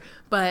later,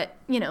 but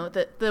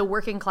the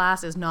working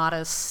class is not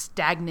a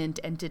stagnant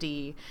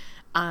entity.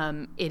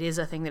 It is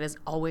a thing that is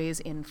always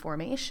in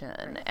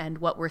formation, and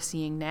what we're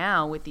seeing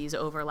now with these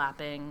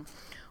overlapping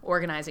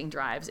organizing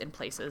drives in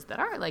places that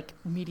are like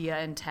media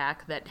and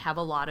tech that have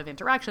a lot of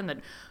interaction, that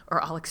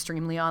are all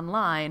extremely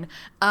online,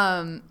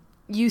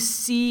 you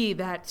see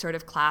that sort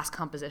of class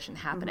composition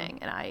happening,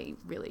 and I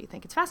really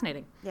think it's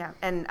fascinating. Yeah,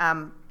 and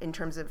in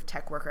terms of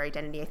tech worker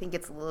identity, I think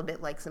it's a little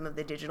bit like some of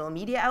the digital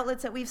media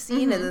outlets that we've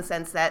seen, in the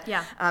sense that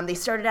they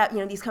started out,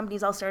 these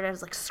companies all started out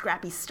as like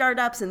scrappy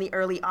startups in the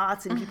early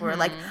aughts, and people were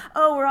like,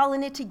 oh, we're all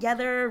in it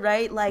together,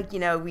 right? Like,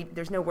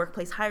 there's no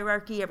workplace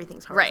hierarchy,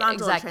 everything's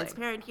horizontal and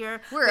transparent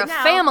here. We're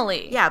now,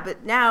 family. Yeah,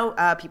 but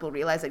now people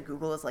realize that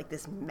Google is like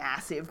this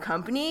massive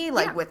company,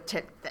 like with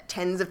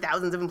tens of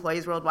thousands of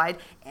employees worldwide.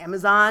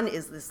 Amazon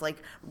is this like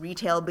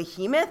retail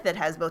behemoth that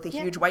has both a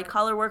huge white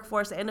collar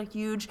workforce and a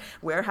huge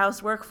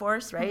warehouse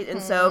workforce, right?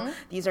 And so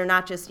these are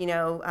not just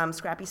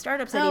scrappy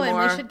startups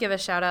anymore. And we should give a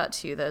shout out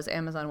to those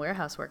Amazon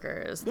warehouse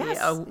workers.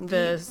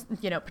 Yes,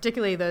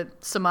 particularly the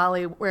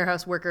Somali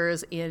warehouse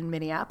workers in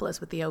Minneapolis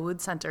with the Awood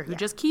Center, who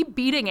just keep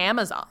beating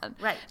Amazon,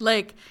 right?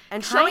 Like,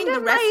 and showing the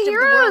rest of the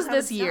heroes world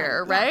this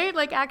year, right?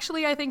 Like,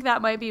 actually, I think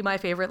that might be my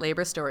favorite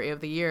labor story of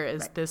the year.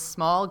 Is this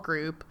small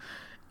group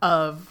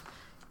of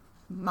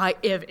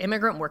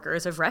immigrant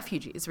workers, of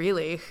refugees,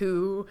 really,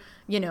 who,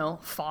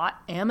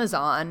 fought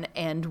Amazon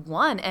and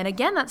won. And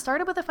again, that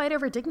started with a fight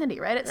over dignity,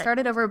 right? It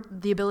started over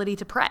the ability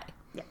to pray.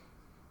 Yeah.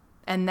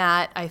 And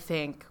that, I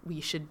think,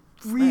 we should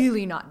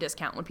really not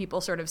discount when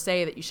people sort of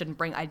say that you shouldn't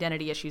bring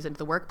identity issues into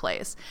the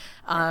workplace.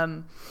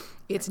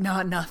 It's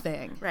not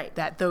nothing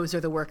that those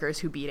are the workers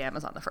who beat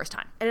Amazon the first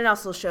time. And it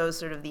also shows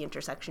sort of the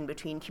intersection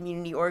between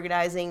community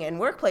organizing and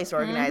workplace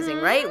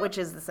organizing, right? Which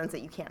is the sense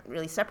that you can't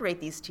really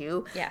separate these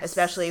two,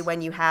 especially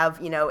when you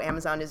have,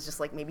 Amazon is just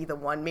like maybe the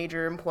one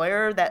major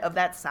employer of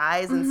that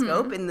size and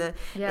scope in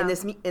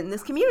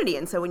this community.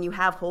 And so when you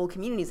have whole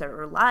communities that are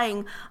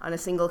relying on a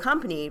single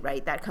company,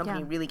 right, that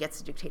company really gets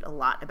to dictate a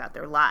lot about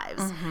their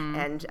lives.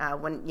 And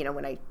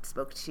when I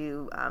spoke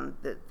to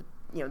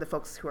the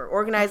folks who are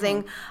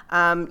organizing,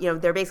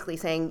 they're basically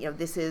saying,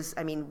 this is,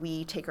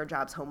 we take our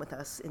jobs home with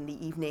us in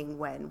the evening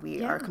when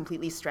we are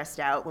completely stressed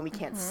out, when we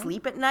can't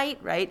sleep at night,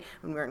 right?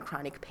 When we're in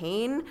chronic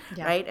pain,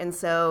 right? And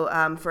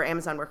so for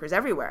Amazon workers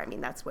everywhere,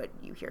 that's what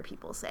you hear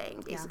people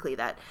saying, basically,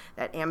 that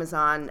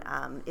Amazon,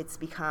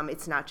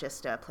 it's not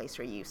just a place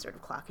where you sort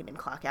of clock in and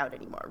clock out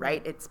anymore,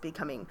 right? It's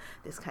becoming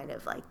this kind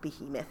of like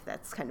behemoth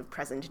that's kind of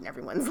present in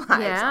everyone's lives all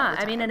the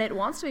time. And it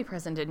wants to be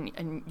present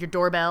in your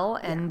doorbell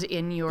and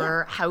in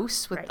your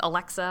house with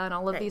Alexa and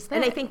all of these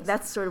things. And I think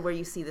that's sort of where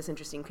you see this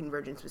interesting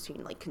convergence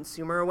between like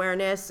consumer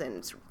awareness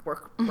and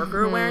worker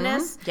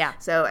awareness. Yeah.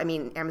 So,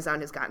 Amazon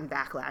has gotten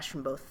backlash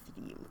from both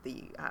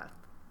the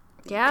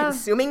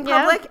consuming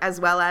public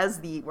as well as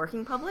the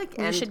working public.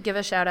 We should give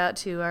a shout out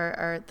to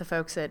the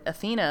folks at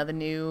Athena, the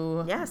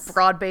new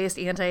broad-based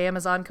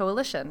anti-Amazon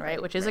coalition, right?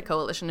 Which is a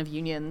coalition of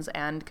unions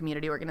and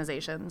community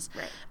organizations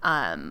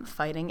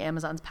fighting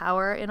Amazon's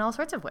power in all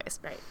sorts of ways.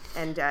 Right.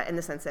 And in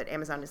the sense that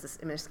Amazon is this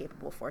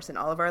inescapable force in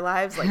all of our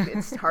lives. Like,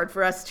 it's hard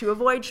for us to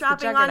avoid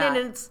shopping on it, and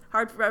it's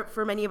hard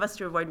for many of us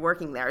to avoid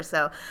working there.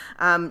 So,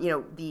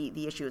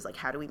 the issue is like,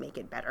 how do we make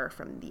it better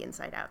from the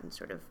inside out and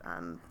sort of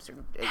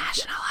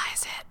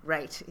nationalize it.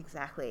 Right,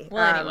 exactly.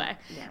 Well, anyway,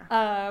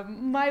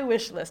 my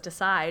wish list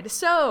aside,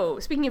 so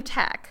speaking of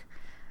tech,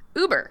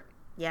 Uber.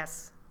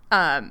 Yes.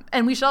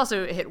 And we should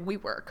also hit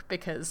WeWork,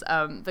 because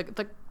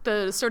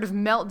the sort of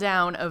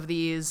meltdown of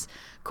these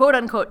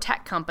quote-unquote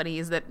tech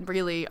companies that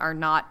really are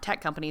not tech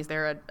companies.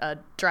 They're a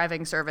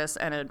driving service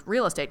and a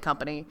real estate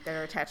company. That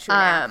are attached to an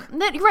app.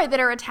 That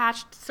are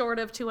attached sort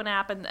of to an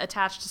app and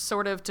attached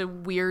sort of to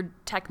weird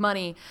tech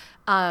money.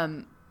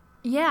 The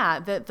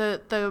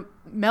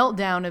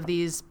meltdown of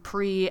these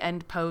pre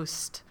and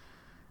post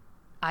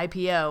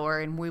IPO,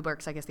 or in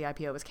WeWork's, I guess the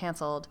IPO was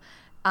canceled.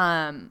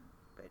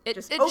 It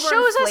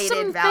shows us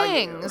some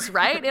things,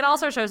 right? It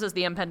also shows us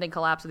the impending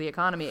collapse of the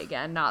economy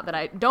again. Not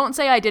that don't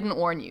say I didn't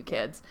warn you,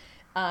 kids.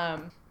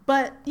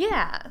 But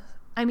yeah,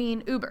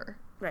 Uber.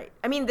 Right.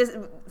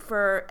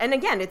 And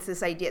again, it's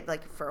this idea,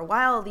 like, for a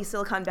while, these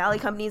Silicon Valley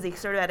companies, they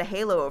sort of had a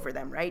halo over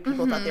them, right?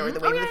 People thought they were the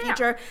wave of the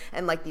future,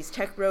 and like these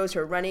tech bros who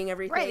are running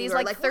everything. Right, these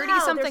like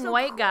 30-something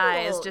white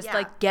guys just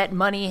like get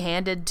money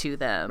handed to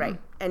them. Right.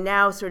 And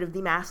now sort of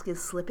the mask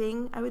is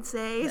slipping, I would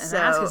say. The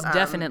mask is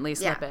definitely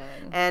slipping.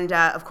 And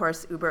of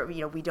course, Uber,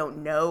 we don't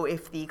know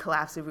if the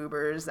collapse of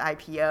Uber's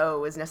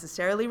IPO is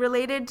necessarily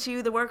related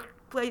to the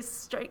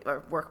strike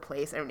or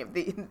workplace. I don't know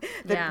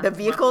the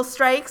vehicle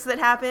strikes that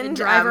happened.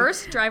 Driver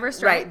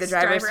strikes. Right, the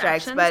driver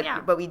strikes.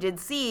 Actions, but we did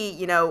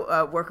see,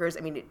 workers.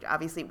 I mean,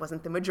 obviously it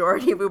wasn't the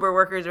majority of Uber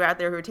workers who are out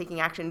there who were taking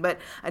action, but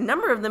a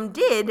number of them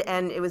did,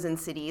 and it was in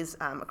cities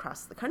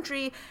across the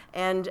country.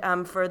 And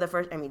for the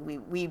first, I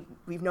mean,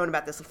 we've known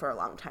about this for a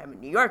long time in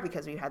New York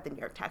because we had the New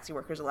York Taxi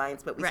Workers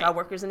Alliance, but we saw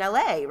workers in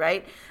LA,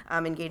 right,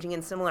 engaging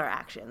in similar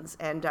actions,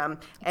 and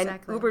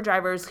Uber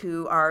drivers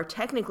who are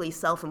technically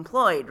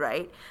self-employed,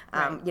 right?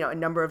 A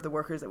number of the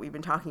workers that we've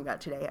been talking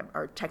about today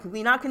are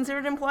technically not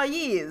considered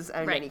employees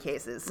in many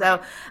cases.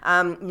 So,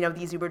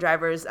 these Uber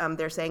drivers,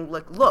 they're saying,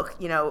 look,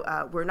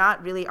 we're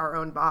not really our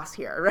own boss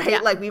here, right? Yeah.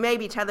 Like, we may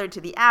be tethered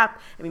to the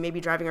app, and we may be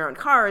driving our own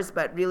cars,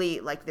 but really,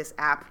 like, this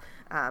app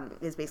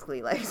is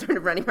basically, like, sort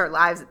of running our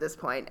lives at this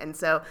point. And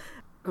so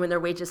when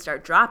their wages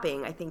start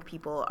dropping, I think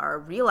people are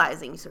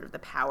realizing sort of the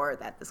power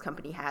that this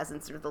company has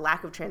and sort of the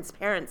lack of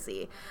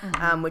transparency,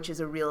 which is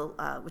a real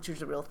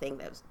thing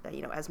that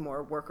as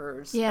more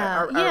workers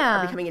are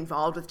becoming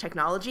involved with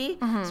technology,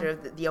 sort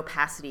of the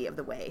opacity of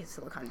the way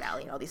Silicon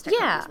Valley and all these tech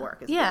companies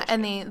work.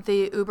 And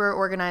the Uber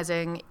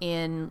organizing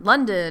in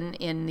London,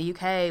 in the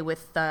UK,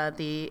 with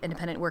the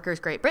Independent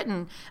Workers Great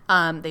Britain,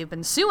 they've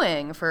been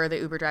suing for the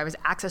Uber drivers'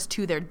 access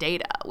to their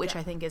data, which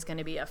I think is going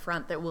to be a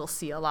front that we'll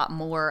see a lot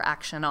more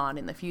action on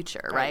in the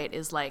future, right?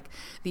 Is like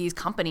these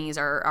companies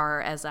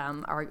are as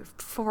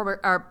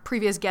our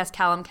previous guest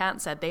Callum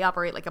Kant said, they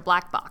operate like a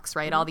black box,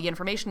 right? All the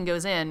information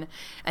goes in,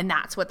 and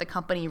that's what the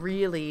company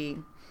really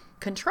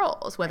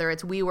controls, whether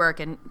it's WeWork,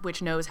 and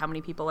which knows how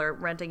many people are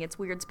renting its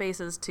weird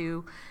spaces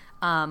to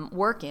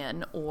work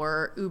in,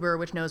 or Uber,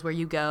 which knows where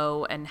you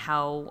go and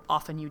how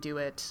often you do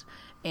it.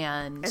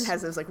 And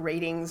has those like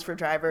ratings for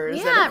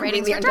drivers.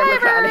 Ratings for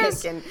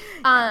drivers.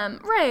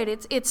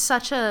 Right. It's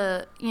such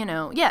a,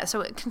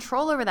 so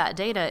control over that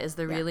data is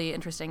the really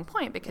interesting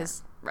point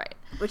because,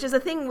 Which is a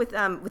thing with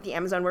the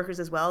Amazon workers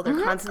as well.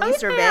 They're constantly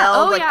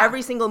surveilled.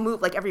 Every single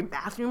move, like every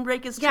bathroom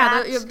break is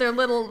tracked. Yeah,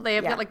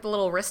 they've got like the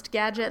little wrist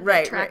gadget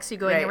that tracks you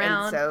going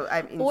around.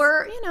 And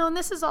so, and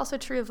this is also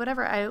true of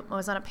whatever. I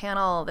was on a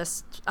panel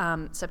this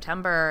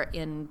September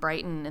in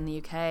Brighton in the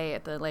UK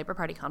at the Labour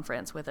Party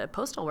conference with a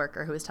postal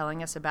worker who was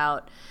telling us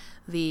about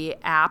the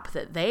app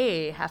that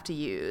they have to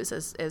use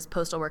as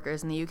postal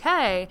workers in the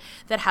UK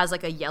that has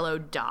like a yellow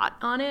dot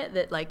on it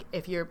that like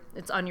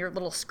it's on your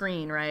little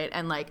screen, right?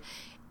 And like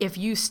if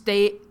you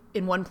stay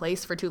in one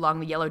place for too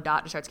long, the yellow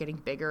dot just starts getting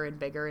bigger and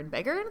bigger and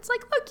bigger. And it's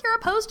like, look, you're a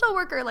postal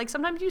worker. Like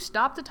sometimes you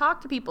stop to talk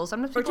to people.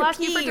 Sometimes people ask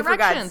you for directions. For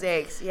God's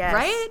sakes, yes.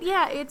 Right?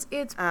 Yeah, it's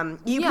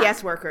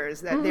UPS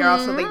workers that they're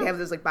also like they have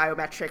those like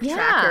biometric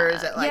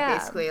trackers that like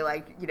basically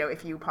like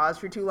if you pause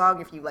for too long,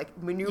 if you like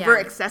maneuver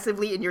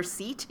excessively in your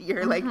seat,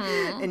 you're like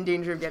in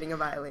danger of getting a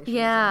violation.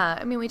 Yeah,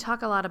 I mean we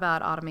talk a lot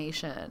about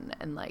automation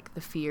and like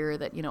the fear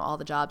that all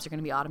the jobs are going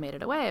to be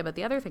automated away, but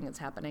the other thing that's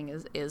happening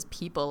is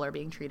people are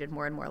being treated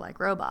more and more like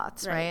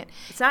robots, right?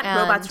 It's not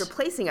robots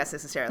replacing us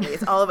necessarily.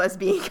 It's all of us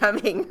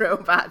becoming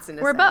robots in a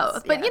sense. We're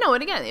both. But,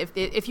 and again,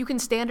 if you can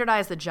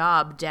standardize the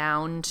job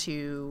down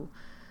to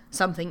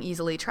something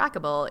easily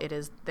trackable, it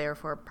is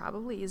therefore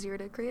probably easier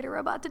to create a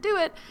robot to do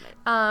it,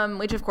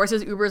 which, of course,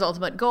 is Uber's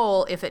ultimate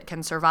goal if it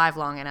can survive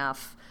long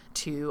enough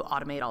to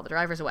automate all the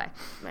drivers away.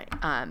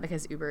 Right.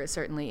 Because Uber is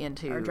certainly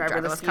into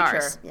driverless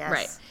cars. Yes.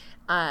 Right.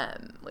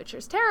 Which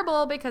is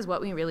terrible because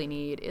what we really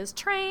need is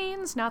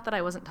trains. Not that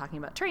I wasn't talking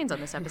about trains on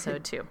this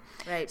episode too.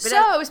 Right. But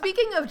so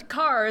speaking of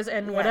cars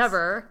and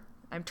whatever,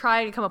 I'm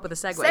trying to come up with a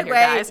segue here,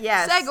 guys.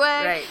 Yes. Segue.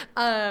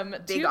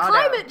 Right. To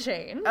climate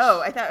change.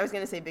 Oh, I thought I was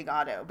going to say big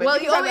auto. But well,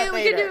 we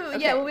can do.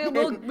 Okay. Yeah,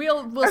 we'll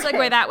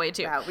segue that way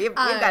too. Wow, we've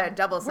got a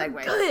double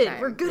segue.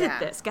 We're good at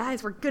this,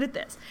 guys. We're good at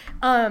this.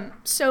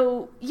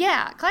 So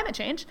climate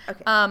change.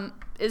 Okay.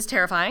 Is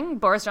terrifying.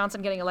 Boris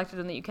Johnson getting elected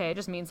in the UK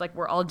just means like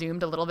we're all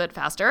doomed a little bit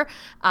faster.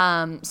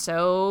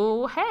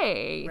 So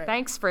hey,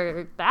 thanks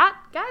for that,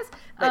 guys.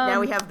 But now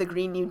we have the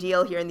Green New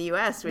Deal here in the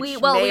US,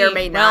 which may or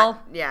may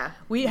not.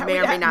 We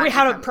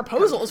had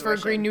proposals for a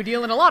Green New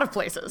Deal in a lot of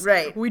places.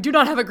 Right. We do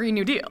not have a Green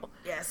New Deal.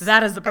 Yes.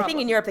 That is the problem. I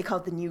think in Europe they call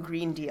it the New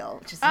Green Deal,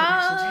 which is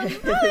no,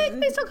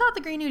 they still call it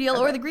the Green New Deal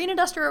or the Green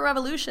Industrial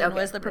Revolution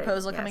was the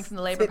proposal coming from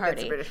the Labour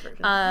Party. That's the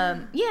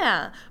British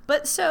version.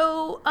 But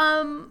so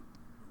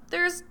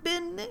there's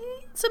been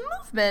some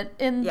movement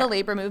in the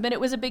labor movement.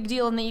 It was a big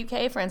deal in the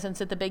UK, for instance,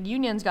 that the big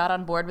unions got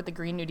on board with the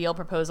Green New Deal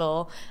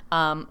proposal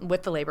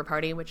with the Labour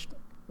Party, which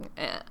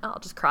I'll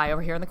just cry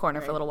over here in the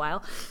corner for a little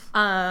while.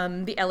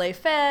 The LA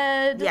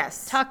Fed.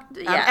 Yes.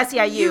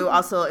 SEIU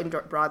also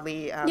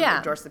broadly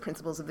endorsed the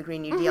principles of the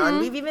Green New Deal. And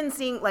we've even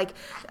seen,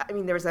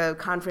 there was a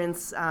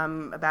conference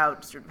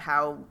about sort of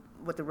how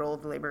what the role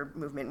of the labor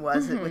movement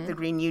was with the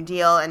Green New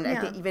Deal, and I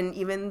think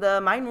even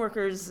the mine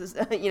workers,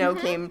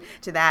 came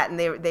to that, and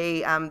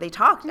they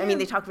talked. I mean,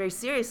 they talked very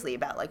seriously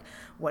about like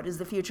what is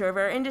the future of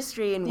our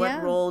industry and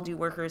what role do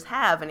workers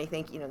have. And I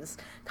think this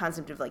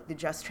concept of like the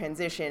just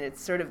transition, it's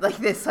sort of like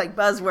this like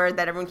buzzword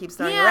that everyone keeps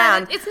throwing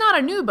around. It's not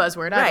a new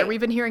buzzword either. We've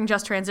been hearing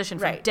just transition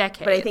for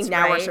decades. But I think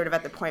now we're sort of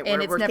at the point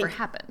where it's never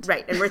happened.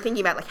 Right, and we're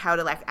thinking about like how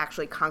to like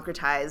actually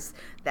concretize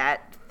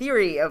that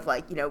theory of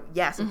like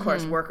yes, of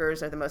course,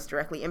 workers are the most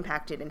directly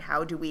impacted, and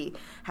how do we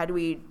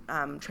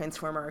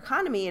transform our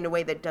economy in a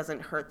way that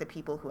doesn't hurt the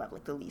people who have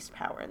like the least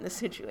power in this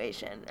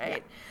situation,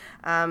 right?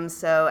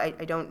 So I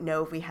don't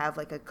know if we have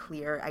like a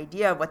clear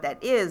idea of what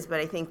that is,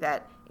 but I think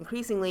that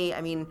increasingly,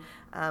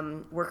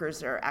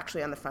 workers are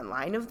actually on the front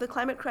line of the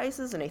climate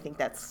crisis, and I think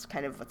that's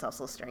kind of what's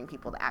also stirring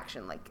people to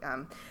action. Like,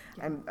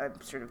 I'm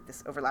sort of,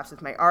 this overlaps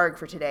with my ARG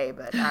for today,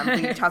 but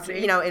we talked,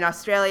 in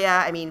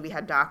Australia, we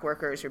had dock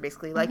workers who are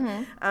basically like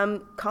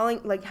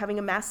calling, like having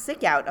a mass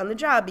sick out on the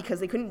job because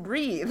they couldn't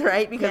breathe,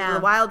 right, because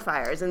of the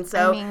wildfires. And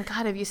so,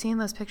 God, have you seen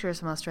those pictures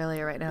from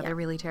Australia right now? Yeah. They're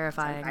really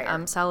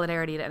terrifying.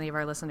 Solidarity to any of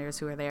our listeners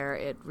who are there.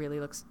 It really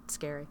looks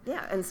scary.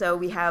 Yeah, and so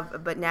we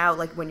have, but now,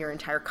 like, when your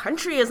entire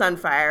country is on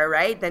fire,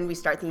 right, then we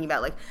start thinking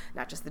about, like,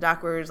 not just the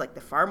dock workers, like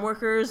the farm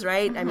workers,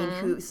 right?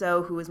 Who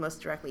is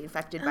most directly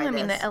affected by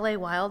this? The LA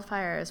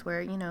wildfires,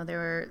 where, there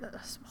were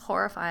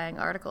horrifying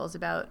articles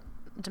about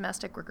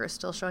domestic workers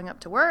still showing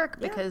up to work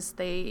because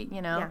they,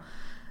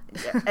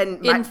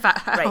 and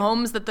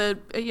homes that the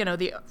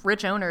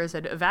rich owners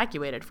had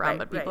evacuated from,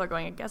 but people are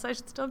going, I guess I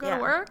should still go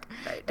to work.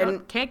 Right.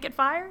 And can't get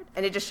fired.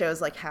 And it just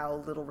shows like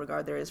how little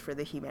regard there is for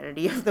the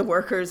humanity of the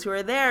workers who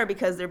are there,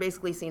 because they're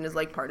basically seen as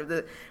like part of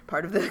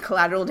the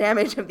collateral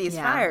damage of these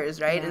fires,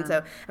 right? Yeah. And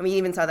so we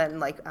even saw that in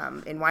like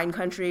in wine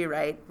country,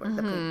 right?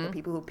 The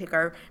people who pick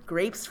our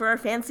grapes for our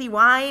fancy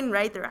wine,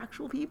 right? They're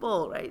actual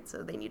people, right?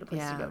 So they need a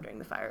place to go during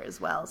the fire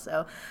as well.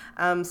 So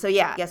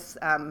I guess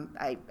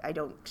I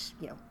don't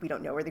we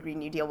don't know where the Green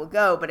New Deal will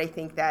go, but I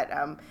think that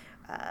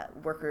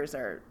workers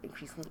are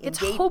increasingly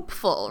engaged. It's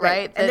hopeful,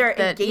 right? And they're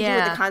engaging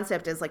with the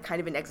concept as like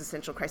kind of an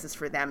existential crisis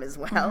for them as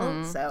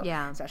well. So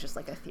it's not just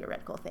like a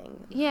theoretical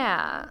thing.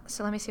 Yeah.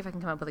 So let me see if I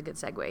can come up with a good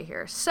segue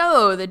here.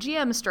 So the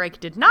GM strike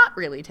did not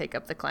really take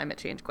up the climate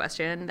change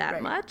question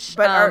that much.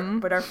 But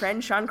our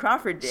friend Sean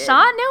Crawford did.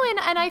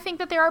 And I think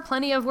that there are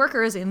plenty of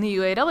workers in the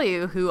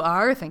UAW who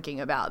are thinking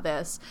about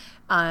this.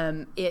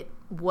 It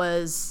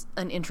was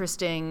an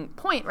interesting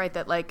point, right?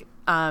 That like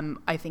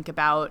I think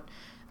about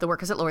the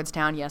workers at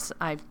Lordstown. Yes,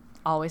 I'm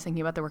always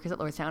thinking about the workers at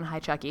Lordstown. Hi,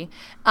 Chucky.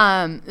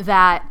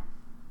 That,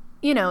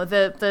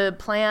 the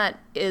plant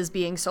is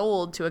being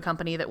sold to a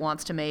company that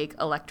wants to make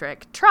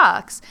electric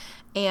trucks.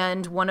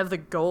 And one of the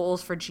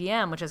goals for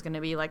GM, which is going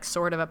to be like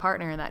sort of a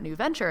partner in that new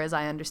venture, as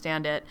I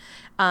understand it,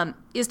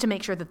 is to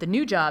make sure that the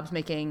new jobs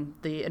making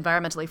the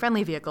environmentally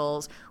friendly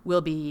vehicles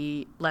will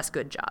be less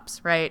good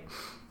jobs, right?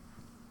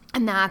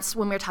 And that's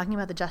when we're talking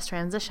about the just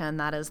transition,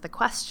 that is the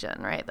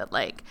question, right? That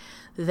like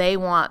they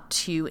want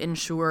to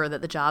ensure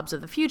that the jobs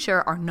of the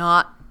future are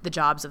not the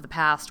jobs of the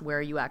past,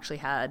 where you actually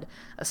had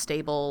a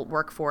stable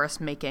workforce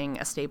making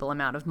a stable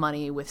amount of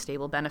money with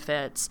stable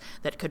benefits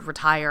that could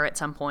retire at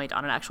some point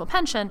on an actual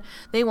pension.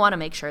 They want to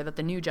make sure that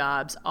the new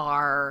jobs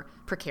are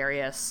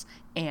precarious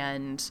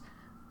and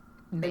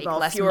make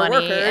less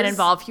money and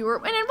involve fewer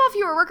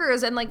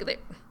workers, and like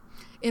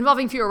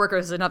involving fewer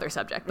workers is another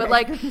subject, but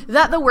like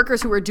that the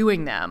workers who are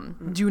doing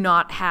them do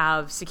not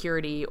have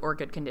security or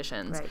good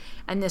conditions. Right.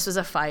 And this was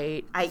a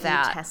fight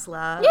that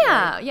Tesla.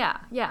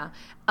 Yeah.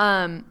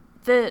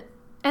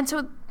 And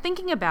so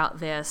thinking about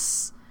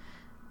this,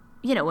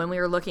 when we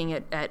were looking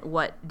at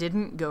what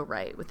didn't go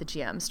right with the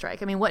GM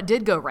strike, what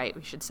did go right,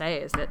 we should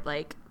say, is that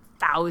like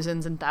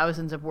thousands and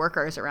thousands of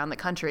workers around the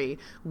country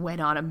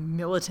went on a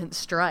militant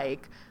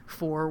strike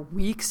for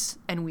weeks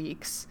and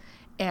weeks,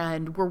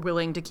 and were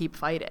willing to keep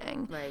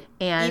fighting. Right.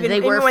 And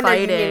they were when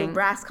fighting. The union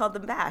brass called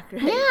them back,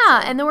 right?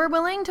 Yeah, and they were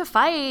willing to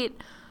fight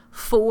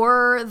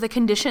for the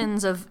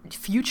conditions of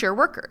future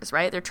workers,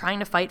 right? They're trying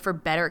to fight for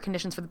better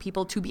conditions for the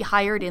people to be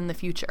hired in the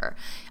future.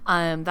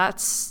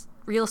 That's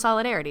real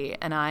solidarity,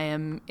 and I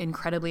am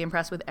incredibly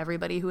impressed with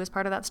everybody who was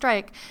part of that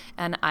strike.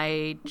 And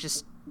I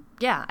just,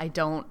 I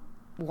don't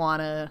want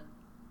to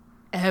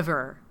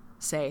ever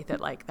say that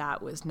like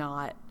that was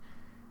not,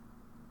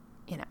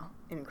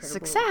 incredible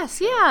success.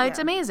 Yeah, it's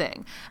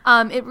amazing.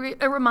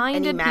 It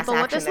reminded people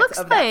what this looks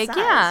like.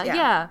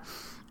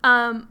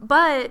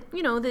 But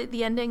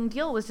the ending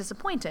deal was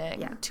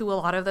disappointing to a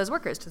lot of those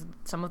workers, to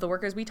some of the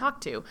workers we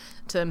talked to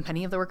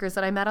many of the workers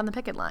that I met on the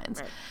picket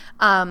lines.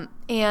 Right.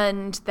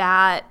 And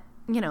that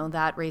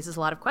that raises a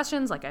lot of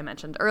questions, like I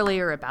mentioned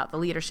earlier, about the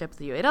leadership of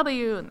the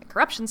UAW and the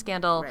corruption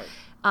scandal.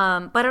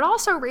 Right. But it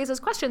also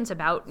raises questions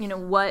about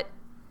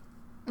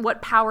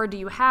what power do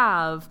you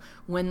have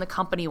when the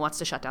company wants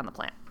to shut down the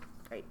plant?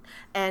 Right.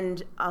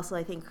 And also,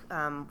 I think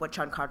what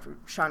Sean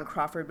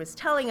Crawford was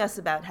telling us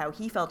about how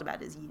he felt about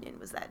his union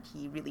was that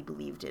he really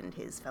believed in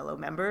his fellow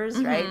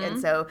members, right? And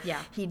so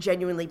he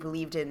genuinely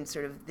believed in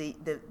sort of the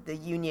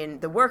union,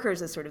 the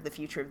workers as sort of the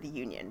future of the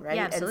union, right?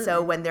 Yeah, absolutely. And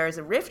so when there is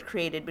a rift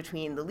created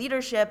between the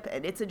leadership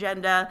and its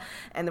agenda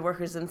and the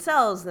workers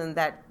themselves, then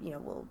that,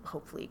 will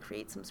hopefully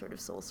create some sort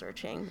of soul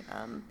searching.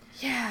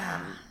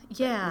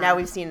 Now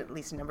we've seen at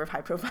least a number of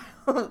high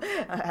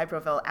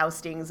profile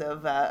oustings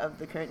of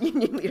the current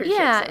union leadership.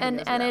 Yeah,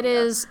 and it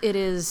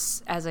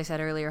is, as I said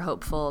earlier,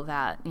 hopeful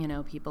that,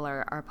 people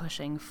are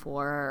pushing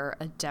for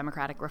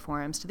democratic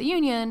reforms to the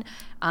union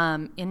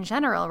in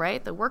general,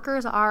 right? The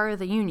workers are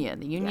the union.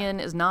 The union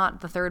is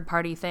not the third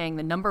party thing.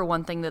 The number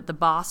one thing that the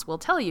boss will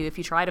tell you if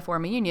you try to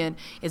form a union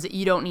is that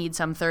you don't need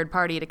some third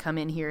party to come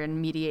in here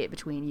and mediate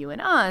between you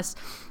and us.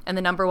 And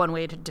the number one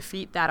way to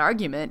defeat that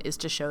argument is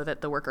to show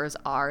that the workers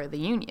are the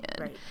union.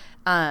 Right.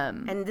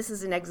 And this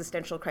is an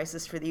existential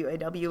crisis for the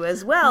UAW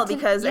as well,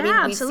 because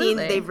we've seen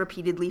they've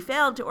repeatedly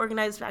failed to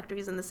organize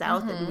factories in the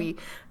South, and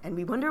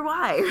we wonder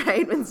why,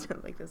 right, when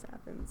stuff like this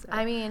happens. So.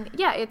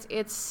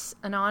 It's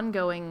an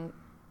ongoing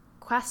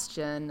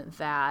question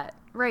that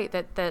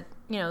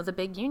the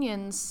big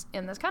unions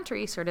in this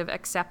country sort of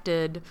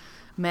accepted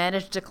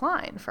managed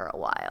decline for a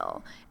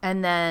while,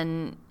 and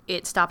then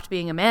it stopped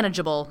being a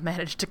manageable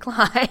managed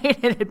decline,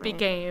 and it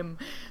became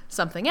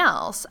something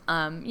else.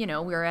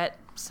 We're at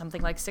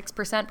something like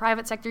 6%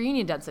 private sector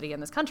union density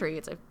in this country.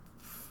 It's a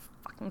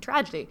fucking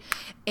tragedy.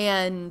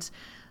 And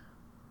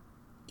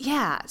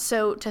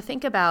so to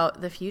think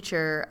about the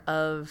future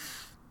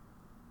of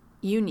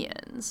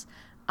unions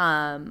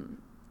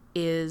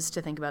is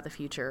to think about the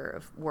future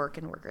of work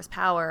and workers'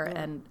 power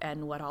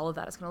and what all of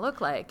that is going to look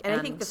like. And I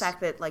think the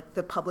fact that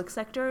the public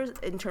sector,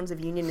 in terms of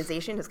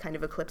unionization, has kind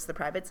of eclipsed the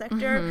private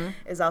sector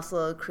is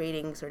also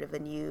creating sort of a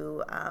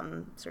new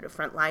sort of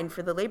front line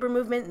for the labor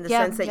movement, in the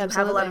sense that you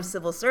have a lot of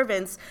civil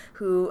servants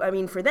who,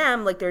 for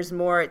them, there's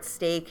more at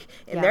stake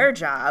in their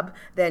job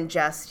than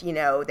just,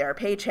 their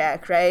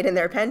paycheck, right, and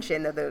their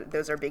pension.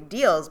 Those are big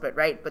deals, but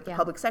the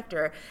public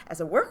sector as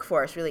a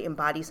workforce really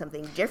embodies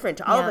something different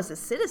to all of us as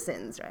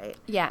citizens, right?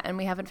 Yeah. And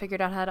we haven't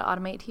figured out how to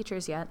automate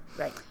teachers yet.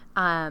 Right.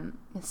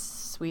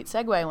 Sweet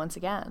segue once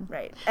again.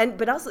 Right.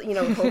 But also,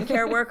 home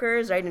care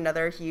workers, right?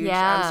 Another huge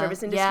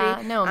service industry.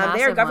 Yeah, no,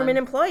 they are government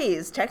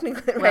employees,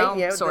 technically, right?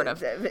 Well, sort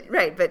of.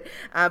 Right. But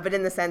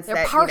in the sense they're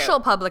that partial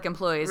public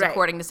employees,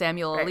 according to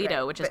Samuel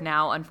Alito, which is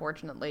now,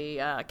 unfortunately,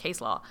 case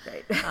law.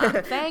 Right.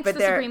 Thanks, the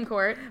Supreme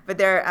Court. But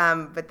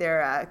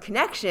their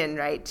connection,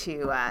 right,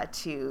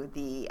 to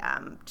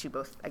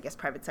both, I guess,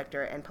 private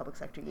sector and public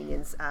sector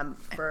unions,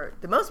 for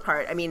the most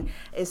part,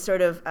 is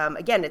sort of,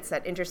 again, it's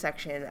that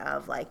intersection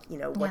of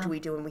what do we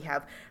do when we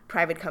have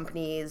private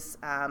companies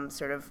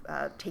sort of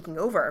taking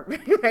over,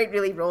 right?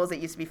 Really roles that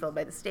used to be filled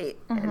by the state,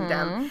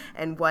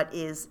 and what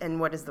is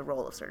the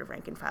role of sort of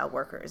rank and file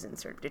workers in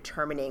sort of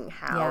determining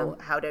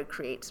how to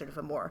create sort of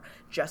a more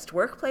just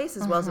workplace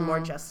as well as a more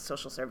just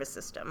social service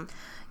system.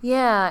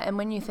 Yeah, and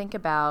when you think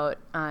about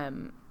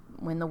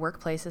when the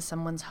workplace is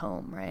someone's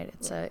home, right?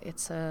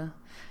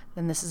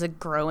 And this is a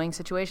growing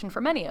situation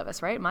for many of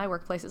us, right? My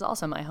workplace is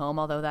also my home,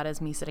 although that is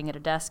me sitting at a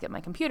desk at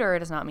my computer.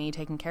 It is not me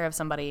taking care of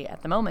somebody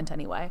at the moment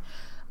anyway.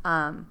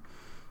 All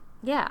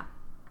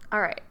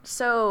right.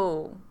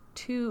 So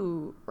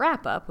to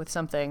wrap up with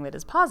something that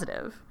is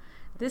positive,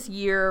 this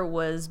year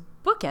was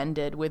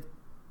bookended with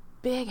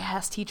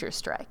big-ass teacher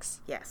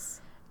strikes. Yes.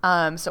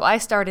 So I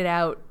started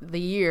out the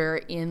year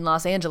in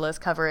Los Angeles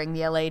covering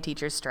the LA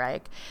teachers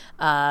strike.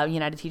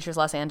 United Teachers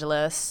Los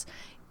Angeles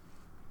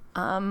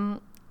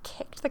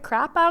kicked the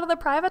crap out of the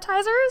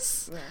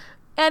privatizers,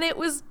 and it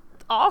was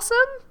awesome.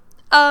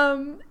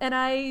 And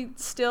I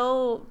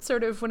still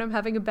sort of, when I'm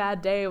having a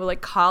bad day, will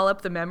call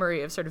up the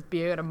memory of sort of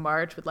being at a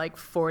march with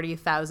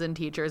 40,000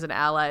 teachers and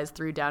allies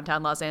through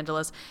downtown Los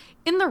Angeles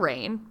in the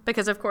rain,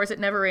 because of course it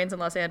never rains in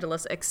Los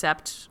Angeles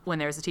except when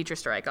there's a teacher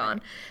strike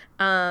on.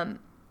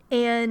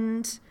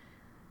 And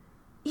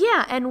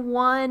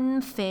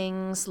won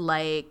things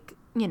like,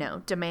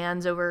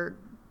 demands over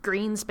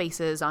green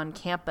spaces on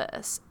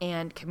campus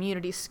and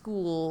community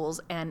schools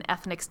and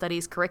ethnic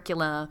studies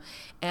curricula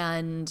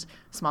and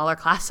smaller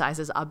class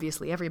sizes.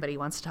 Obviously, everybody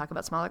wants to talk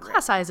about smaller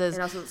class sizes.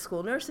 And also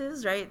school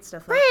nurses, right?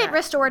 Stuff like that.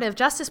 Restorative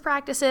justice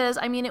practices.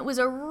 It was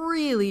a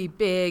really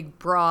big,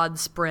 broad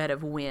spread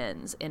of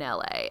wins in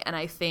LA. And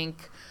I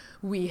think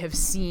we have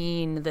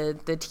seen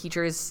the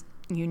teachers'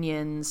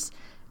 unions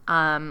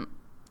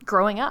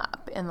growing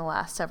up in the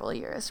last several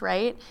years,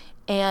 right?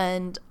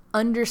 And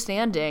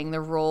understanding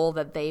the role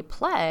that they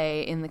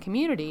play in the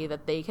community,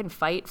 that they can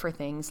fight for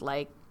things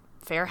like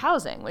fair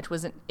housing, which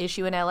was an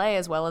issue in LA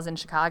as well as in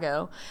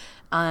Chicago,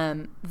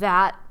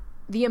 that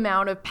the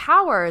amount of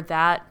power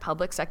that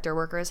public sector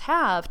workers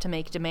have to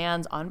make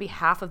demands on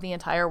behalf of the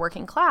entire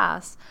working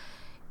class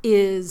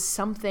is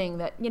something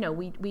that,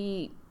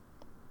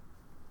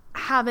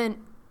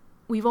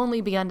 we've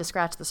only begun to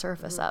scratch the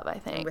surface of, I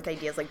think. With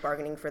ideas like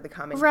bargaining for the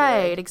common good.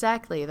 Right,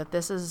 exactly. That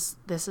this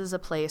is a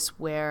place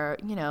where,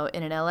 in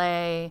an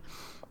LA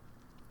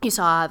you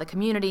saw the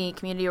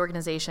community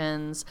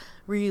organizations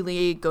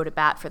really go to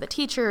bat for the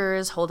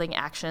teachers, holding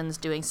actions,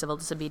 doing civil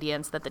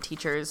disobedience that the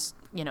teachers,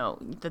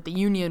 that the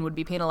union would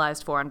be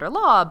penalized for under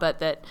law, but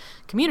that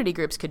community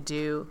groups could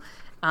do.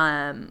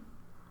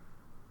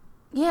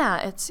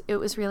 It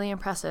was really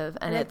impressive.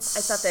 And I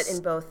thought that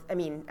in both, I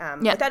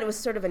thought it was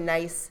sort of a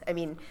nice,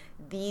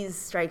 these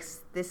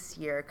strikes this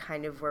year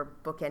kind of were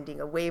bookending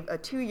a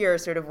 2-year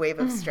sort of wave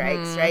of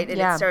strikes, right? And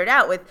it started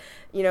out with,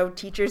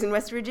 teachers in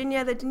West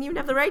Virginia that didn't even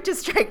have the right to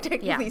strike,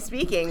 technically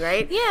speaking,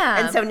 right? Yeah.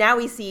 And so now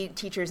we see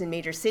teachers in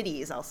major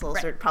cities also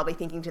sort of probably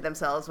thinking to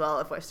themselves, well,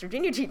 if West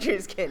Virginia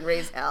teachers can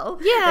raise hell,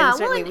 then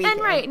certainly we can.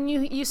 Right. And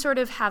you sort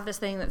of have this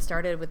thing that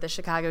started with the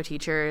Chicago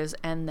teachers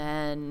and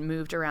then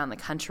moved around the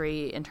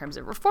country in terms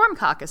of reform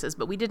caucuses,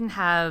 but we didn't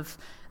have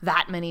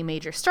that many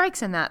major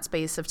strikes in that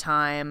space of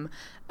time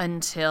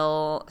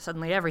until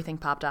suddenly everything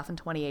popped off in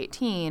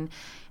 2018.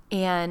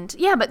 And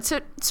but so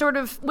sort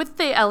of with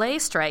the LA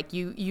strike,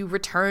 you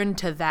returned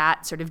to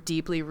that sort of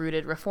deeply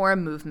rooted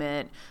reform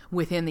movement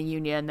within the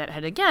union that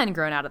had, again,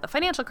 grown out of the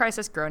financial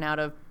crisis, grown out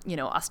of,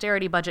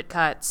 austerity budget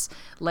cuts,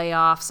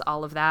 layoffs,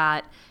 all of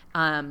that.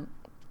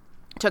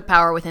 Took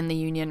power within the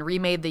union,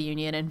 remade the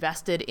union,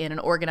 invested in an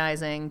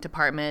organizing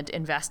department,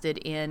 invested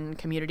in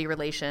community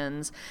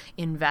relations,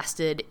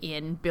 invested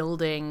in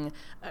building,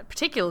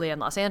 particularly in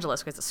Los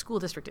Angeles, because the school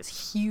district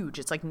is huge.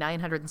 It's like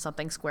 900 and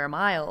something square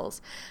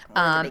miles.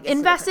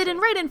 Invested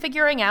in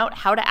figuring out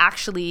how to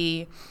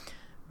actually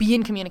be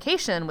in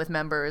communication with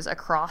members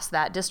across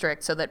that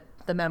district so that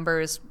the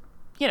members,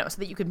 so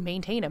that you could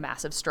maintain a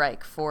massive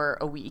strike for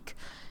a week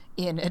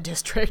in a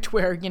district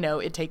where,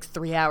 it takes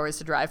 3 hours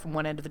to drive from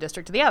one end of the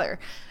district to the other.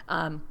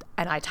 And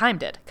I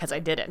timed it because I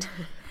did it.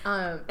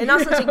 And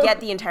also to get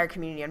the entire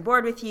community on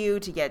board with you,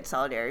 to get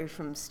solidarity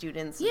from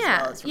students as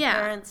well as from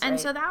parents. And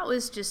so that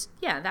was just,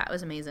 that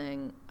was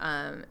amazing.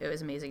 It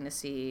was amazing to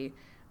see.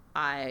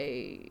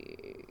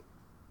 I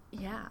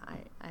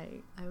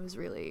was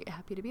really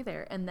happy to be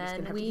there. And then we're just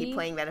gonna have to keep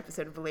playing that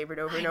episode of Belabored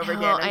over and over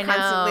again. And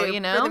constantly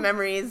for the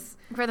memories.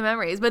 For the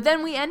memories. But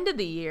then we ended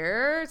the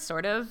year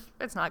sort of,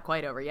 it's not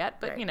quite over yet,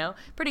 but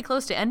pretty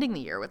close to ending the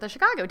year with the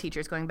Chicago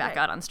teachers going back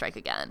out on strike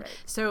again. Right.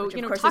 So,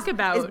 talk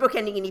about is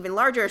bookending an even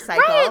larger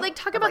cycle. Right,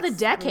 talk about the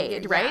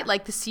decade, right?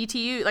 Like the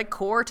CTU,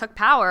 CORE took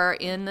power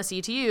in the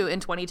CTU in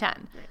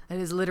 2010. Right.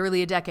 It is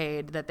literally a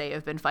decade that they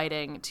have been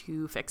fighting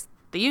to fix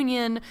the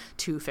union,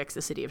 to fix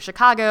the city of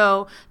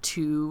Chicago,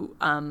 to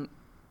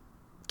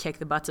kick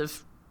the butts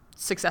of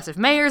successive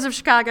mayors of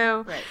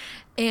Chicago. Right.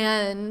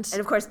 And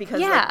of course,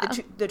 because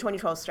the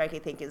 2012 strike, I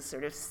think, is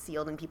sort of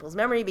sealed in people's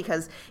memory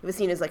because it was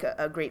seen as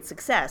a great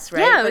success,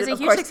 right? Yeah, it was a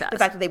huge success. The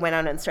fact that they went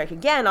on strike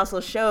again also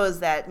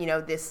shows that,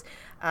 this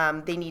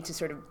they need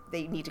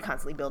to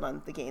constantly build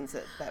on the gains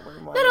that were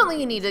more. Not only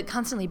you need to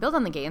constantly build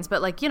on the gains,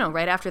 but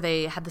right after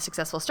they had the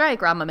successful strike,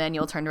 Rahm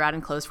Emanuel turned around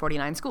and closed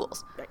 49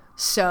 schools. Right.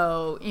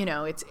 So,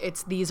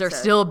 it's these are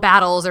still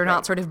battles, or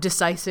not sort of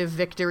decisive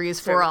victories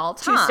for all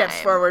time. 2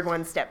 steps forward,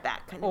 1 step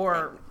back kind of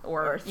thing.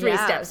 Or 3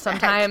 steps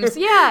sometimes.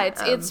 Back.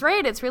 It's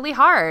right. It's really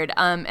hard.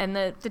 And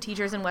the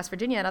teachers in West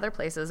Virginia and other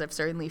places have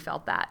certainly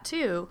felt that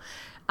too.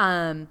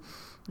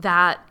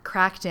 That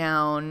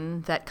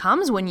crackdown that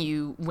comes when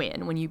you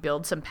win, when you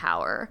build some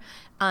power.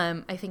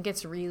 I think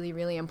it's really,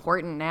 really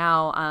important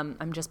now.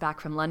 I'm just back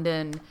from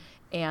London,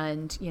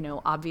 and,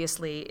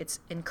 obviously it's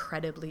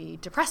incredibly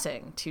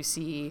depressing to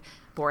see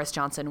Boris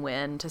Johnson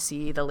win, to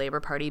see the Labour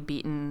Party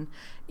beaten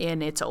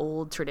in its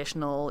old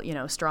traditional,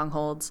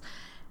 strongholds.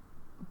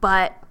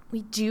 But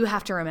we do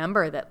have to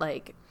remember that,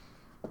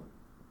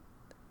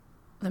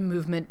 the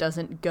movement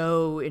doesn't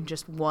go in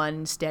just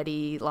one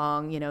steady,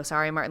 long,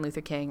 Martin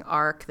Luther King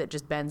arc that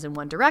just bends in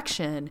one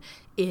direction.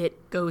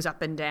 It goes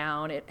up and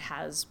down. It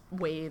has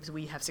waves.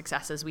 We have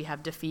successes. We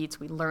have defeats.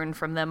 We learn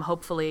from them,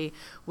 hopefully,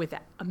 with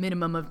a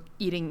minimum of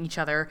eating each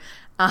other.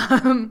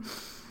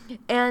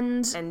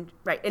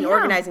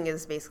 Organizing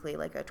is basically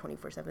like a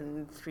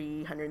 24/7,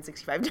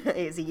 365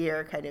 days a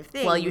year kind of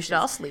thing. Well, you should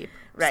all sleep.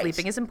 Right.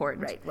 Sleeping is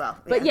important. Right. Well,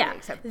 but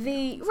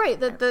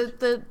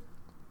the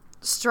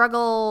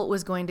struggle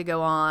was going to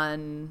go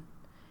on.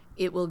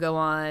 It will go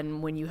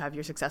on when you have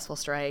your successful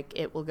strike.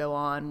 It will go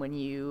on when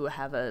you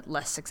have a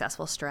less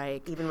successful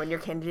strike. Even when your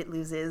candidate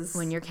loses.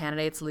 When your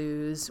candidates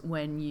lose.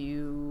 When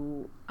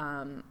you,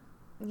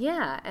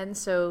 And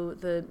so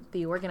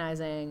the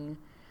organizing,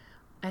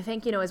 I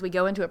think, as we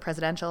go into a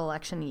presidential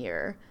election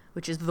year,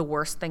 which is the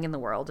worst thing in the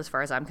world as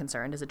far as I'm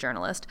concerned as a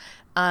journalist,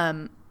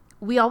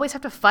 we always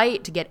have to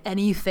fight to get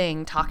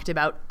anything talked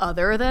about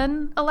other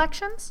than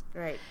elections.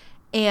 Right.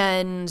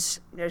 And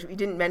we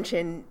didn't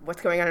mention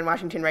what's going on in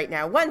Washington right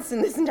now once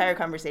in this entire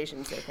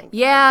conversation, so thank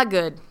you. Yeah,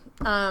 good.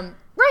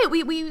 Right,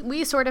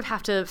 we sort of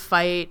have to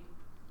fight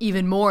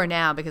even more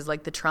now because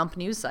the Trump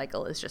news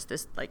cycle is just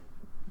this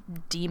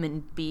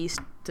demon beast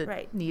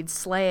that needs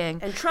slaying.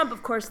 And Trump,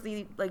 of course,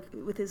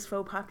 with his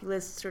faux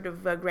populist sort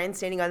of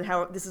grandstanding on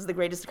how this is the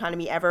greatest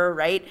economy ever,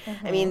 right?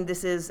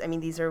 Mm-hmm.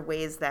 These are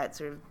ways that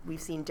sort of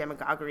we've seen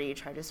demagoguery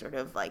try to sort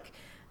of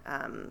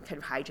kind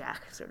of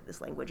hijack sort of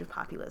this language of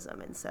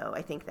populism. And so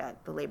I think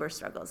that the labor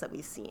struggles that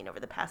we've seen over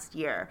the past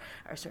year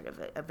are sort of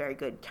a very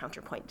good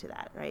counterpoint to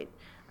that, right?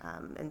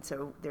 And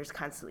so there's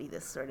constantly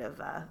this sort of,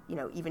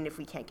 even if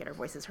we can't get our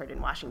voices heard in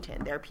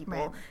Washington, there are people,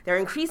 right. There are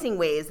increasing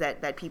ways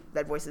that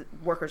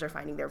workers are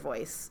finding their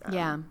voice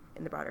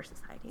in the broader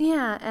society.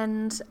 Yeah,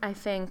 and I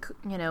think,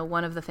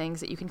 one of the things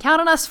that you can count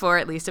on us for,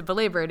 at least at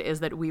Belabored, is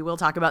that we will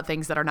talk about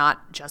things that are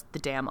not just the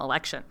damn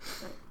election.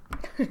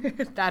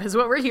 Right. That is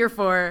what we're here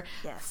for.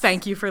 Yes.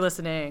 Thank you for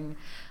listening.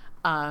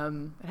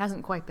 It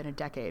hasn't quite been a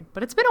decade,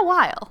 but it's been a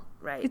while.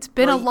 Right. It's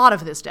been a lot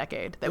of this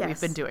decade that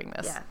we've been doing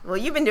this. Yeah. Well,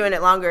 you've been doing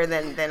it longer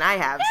than I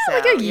have. Yeah,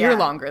 like a year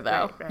longer,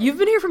 though. Right. You've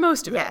been here for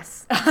most of it.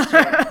 Yes.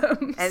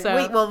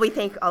 And we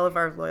thank all of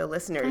our loyal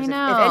listeners. I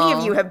know. If any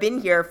of you have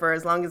been here for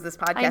as long as this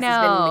podcast has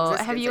been in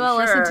existence, have you all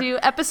listened to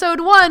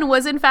episode 1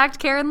 was, in fact,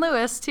 Karen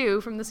Lewis,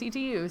 too, from the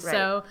CTU. Right.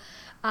 So,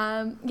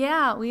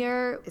 we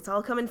are... It's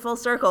all coming full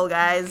circle,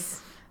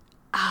 guys.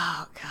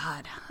 Oh,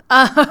 God.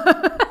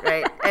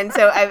 Right. And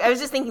so I was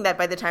just thinking that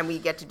by the time we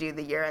get to do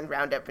the year-end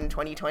roundup in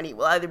 2020,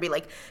 we'll either be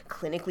like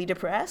clinically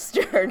depressed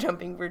or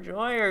jumping for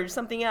joy or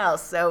something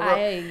else. So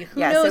who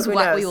knows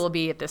what we will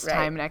be at this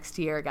time next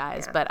year,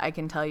 guys. Yeah. But I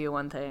can tell you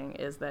one thing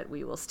is that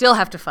we will still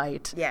have to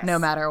fight no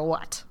matter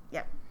what.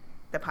 Yep.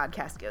 The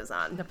podcast goes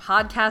on. The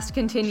podcast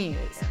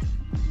continues.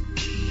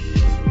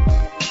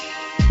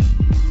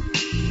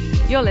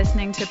 You're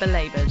listening to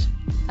Belabored,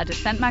 a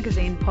Dissent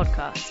Magazine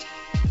podcast.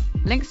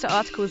 Links to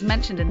articles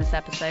mentioned in this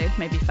episode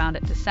may be found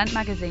at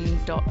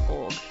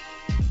dissentmagazine.org.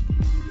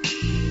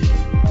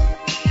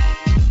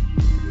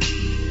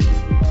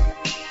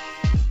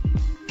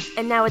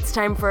 And now it's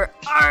time for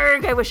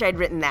Arg, I wish I'd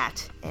written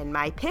that. And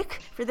my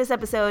pick for this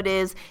episode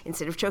is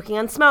Instead of Choking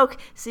on Smoke,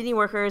 Sydney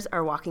Workers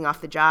Are Walking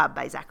Off the Job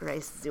by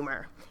Zacharias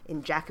Zoomer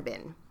in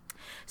Jacobin.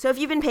 So if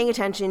you've been paying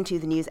attention to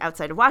the news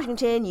outside of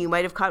Washington, you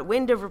might have caught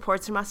wind of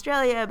reports from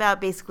Australia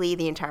about basically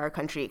the entire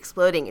country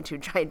exploding into a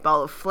giant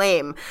ball of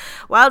flame.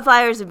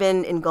 Wildfires have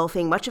been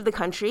engulfing much of the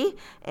country,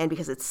 and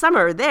because it's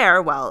summer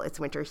there while it's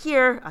winter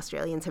here,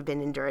 Australians have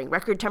been enduring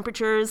record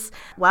temperatures.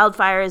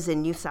 Wildfires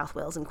in New South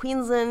Wales and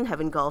Queensland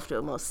have engulfed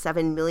almost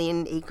 7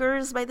 million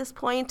acres by this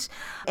point,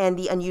 and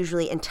the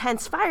unusually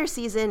intense fire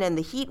season and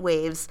the heat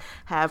waves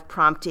have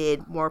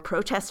prompted more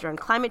protests around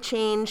climate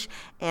change,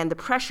 and the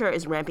pressure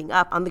is ramping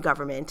up on the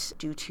government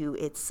due to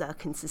its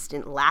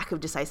consistent lack of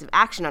decisive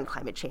action on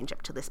climate change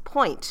up to this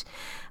point.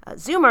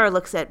 Zoomer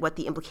looks at what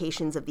the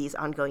implications of these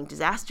ongoing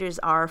disasters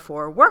are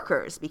for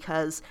workers,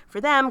 because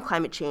for them,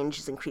 climate change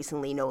is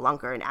increasingly no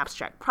longer an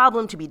abstract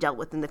problem to be dealt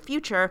with in the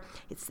future.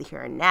 It's the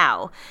here and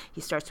now.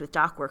 He starts with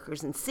dock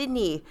workers in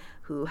Sydney,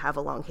 who have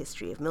a long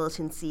history of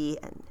militancy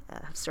and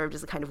have served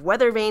as a kind of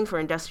weather vane for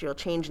industrial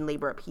change and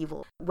labor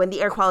upheaval. When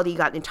the air quality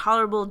got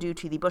intolerable due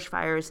to the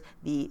bushfires,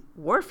 the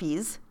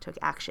wharfies took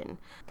action.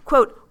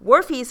 Quote,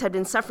 wharfies had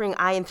been suffering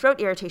eye and throat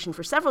irritation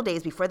for several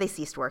days before they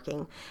ceased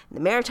working.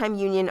 The Maritime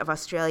Union of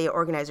Australia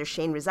organizer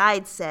Shane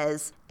Resides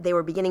says they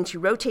were beginning to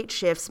rotate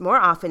shifts more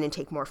often and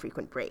take more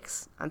frequent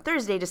breaks. On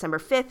Thursday, December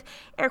 5th,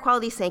 air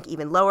quality sank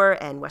even lower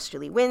and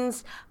westerly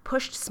winds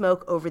pushed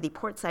smoke over the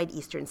portside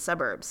eastern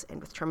suburbs. And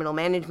with terminal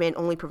management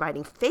only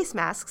providing face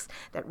masks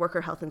that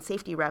worker health and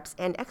safety reps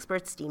and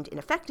experts deemed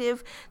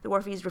ineffective, the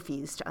wharfies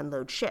refused to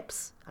unload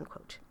ships,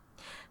 unquote.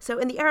 So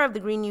in the era of the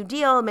Green New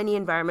Deal, many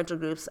environmental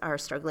groups are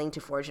struggling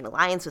to forge an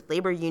alliance with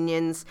labor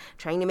unions,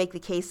 trying to make the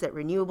case that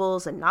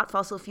renewables and not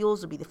fossil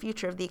fuels will be the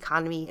future of the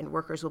economy and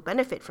workers will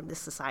benefit from this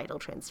societal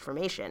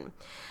transformation.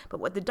 But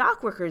what the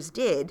dock workers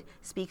did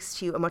speaks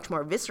to a much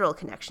more visceral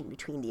connection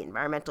between the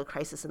environmental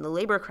crisis and the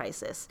labor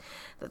crisis,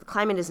 that the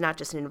climate is not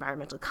just an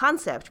environmental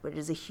concept, but it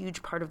is a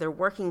huge part of their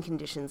working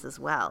conditions as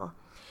well.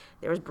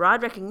 There was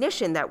broad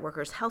recognition that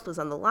workers' health was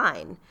on the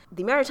line.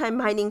 The Maritime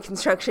Mining,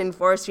 Construction,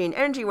 Forestry, and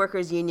Energy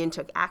Workers Union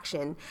took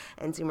action,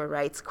 and Zoomer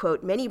writes,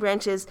 quote, many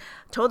branches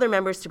told their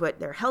members to put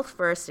their health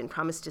first and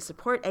promised to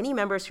support any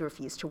members who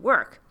refused to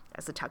work.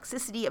 As the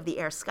toxicity of the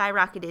air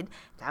skyrocketed,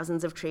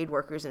 thousands of trade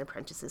workers and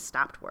apprentices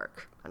stopped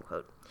work,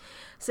 unquote.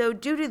 So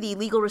due to the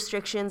legal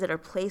restrictions that are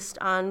placed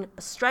on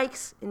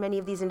strikes in many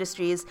of these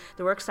industries,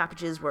 the work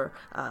stoppages were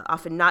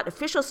often not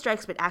official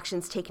strikes, but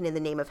actions taken in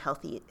the name of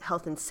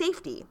health and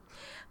safety.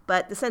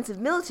 But the sense of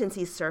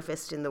militancy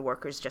surfaced in the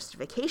workers'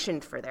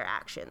 justification for their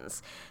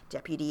actions.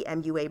 Deputy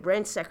MUA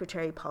branch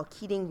secretary Paul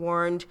Keating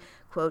warned,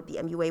 quote, the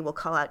MUA will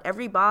call out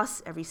every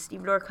boss, every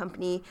stevedore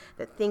company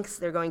that thinks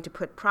they're going to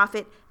put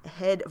profit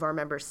ahead of our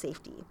members'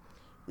 safety.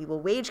 We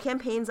will wage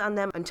campaigns on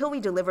them until we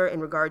deliver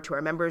in regard to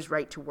our members'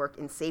 right to work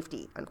in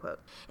safety,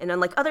 unquote. And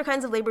unlike other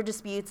kinds of labor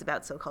disputes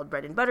about so-called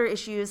bread and butter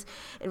issues,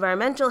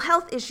 environmental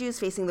health issues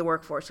facing the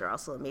workforce are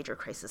also a major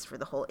crisis for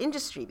the whole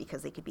industry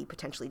because they could be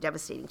potentially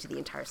devastating to the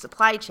entire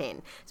supply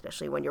chain,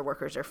 especially when your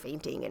workers are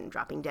fainting and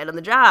dropping dead on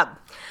the job.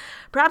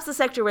 Perhaps the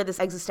sector where this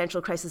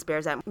existential crisis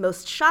bears out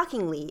most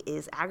shockingly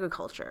is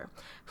agriculture.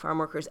 Farm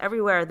workers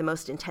everywhere are the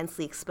most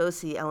intensely exposed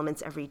to the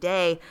elements every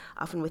day,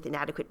 often with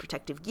inadequate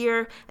protective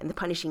gear, and the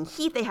punishing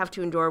heat they have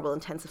to endure will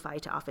intensify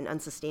to often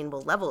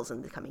unsustainable levels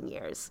in the coming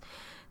years.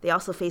 They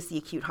also face the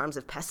acute harms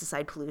of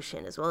pesticide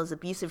pollution, as well as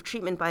abusive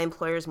treatment by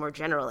employers more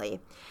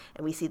generally.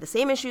 And we see the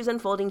same issues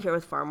unfolding here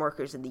with farm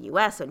workers in the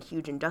U.S. on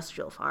huge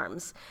industrial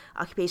farms.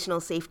 Occupational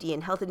Safety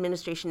and Health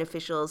Administration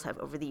officials have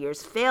over the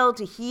years failed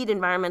to heed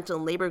environmental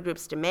and labor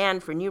groups'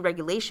 demand for new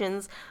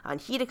regulations on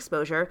heat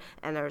exposure,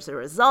 and as a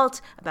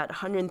result, about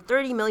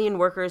 130 million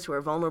workers who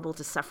are vulnerable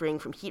to suffering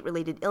from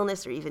heat-related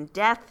illness or even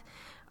death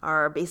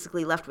are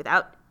basically left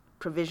without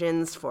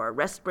provisions for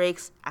rest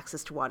breaks,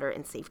 access to water,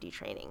 and safety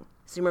training.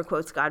 Zoomer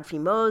quotes Godfrey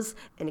Mose,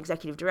 an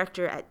executive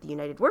director at the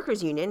United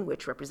Workers Union,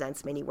 which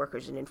represents many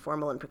workers in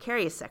informal and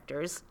precarious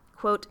sectors.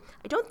 Quote,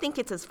 "I don't think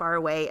it's as far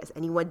away as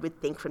anyone would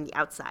think from the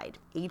outside.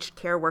 Aged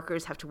care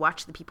workers have to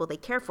watch the people they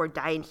care for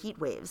die in heat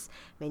waves.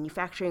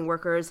 Manufacturing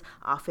workers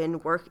often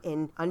work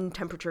in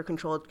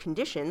untemperature-controlled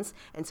conditions,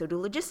 and so do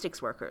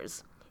logistics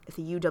workers. If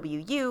the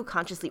UWU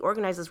consciously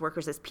organizes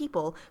workers as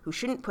people who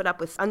shouldn't put up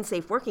with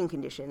unsafe working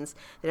conditions,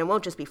 then it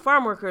won't just be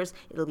farm workers,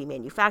 it'll be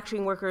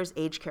manufacturing workers,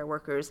 aged care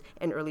workers,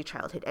 and early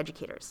childhood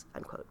educators,"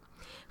 unquote.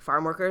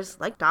 Farm workers,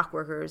 like dock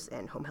workers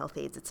and home health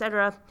aides,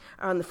 etc.,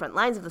 are on the front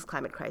lines of this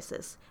climate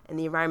crisis, and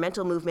the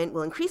environmental movement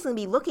will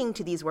increasingly be looking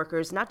to these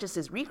workers not just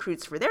as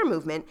recruits for their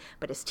movement,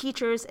 but as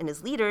teachers and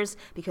as leaders,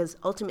 because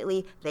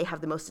ultimately they have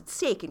the most at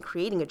stake in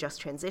creating a just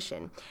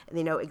transition, and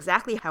they know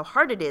exactly how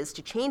hard it is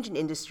to change an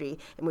industry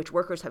in which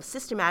workers have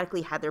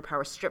systematically had their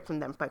power stripped from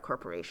them by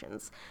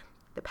corporations.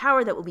 The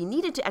power that will be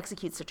needed to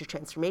execute such a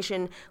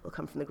transformation will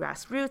come from the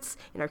grassroots,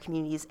 in our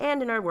communities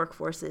and in our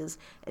workforces.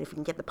 And if we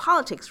can get the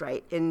politics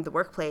right in the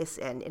workplace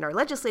and in our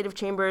legislative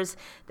chambers,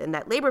 then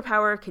that labor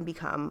power can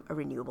become a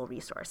renewable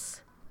resource.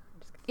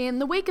 In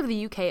the wake of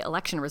the UK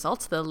election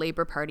results, the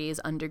Labour Party is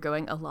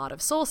undergoing a lot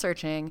of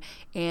soul-searching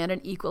and an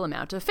equal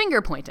amount of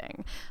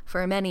finger-pointing.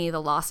 For many, the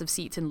loss of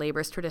seats in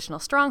Labour's traditional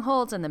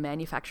strongholds and the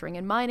manufacturing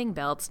and mining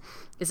belts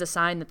is a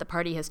sign that the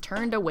party has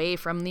turned away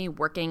from the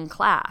working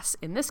class.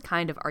 In this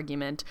kind of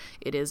argument,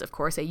 it is, of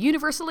course, a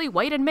universally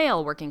white and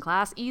male working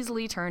class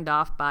easily turned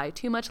off by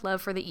too much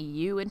love for the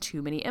EU and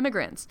too many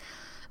immigrants.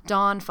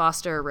 Dawn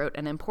Foster wrote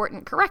an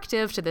important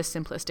corrective to this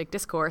simplistic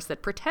discourse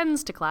that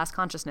pretends to class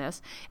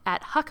consciousness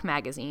at Huck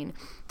magazine,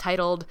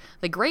 titled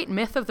 "The Great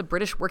Myth of the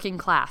British Working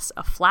Class,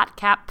 a Flat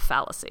Cap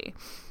Fallacy."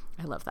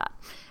 I love that.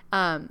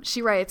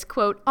 She writes,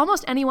 quote,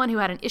 "Almost anyone who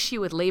had an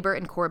issue with Labour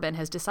and Corbyn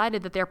has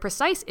decided that their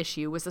precise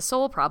issue was the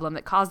sole problem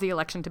that caused the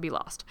election to be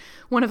lost.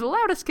 One of the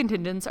loudest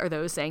contingents are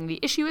those saying the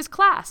issue is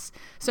class.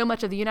 So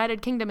much of the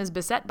United Kingdom is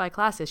beset by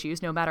class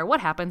issues, no matter what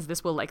happens,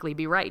 this will likely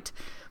be right.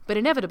 But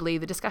inevitably,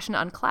 the discussion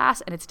on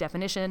class and its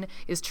definition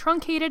is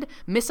truncated,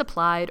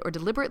 misapplied, or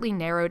deliberately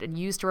narrowed and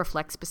used to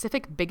reflect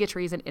specific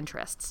bigotries and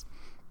interests.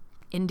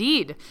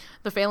 Indeed,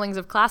 the failings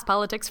of class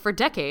politics for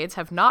decades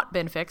have not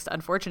been fixed,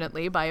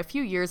 unfortunately, by a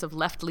few years of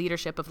left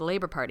leadership of the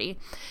Labour Party,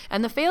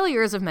 and the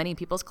failures of many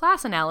people's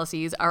class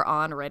analyses are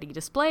on ready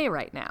display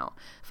right now."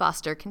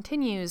 Foster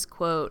continues,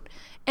 quote,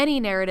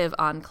 "Any narrative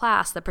on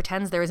class that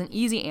pretends there is an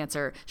easy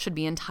answer should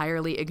be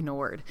entirely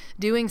ignored.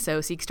 Doing so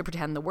seeks to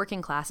pretend the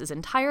working class is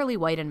entirely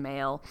white and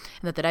male,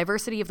 and that the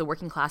diversity of the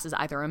working class is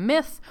either a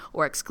myth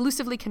or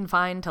exclusively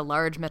confined to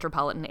large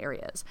metropolitan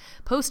areas.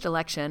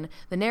 Post-election,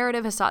 the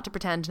narrative has sought to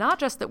pretend not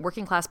just that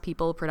working class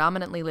people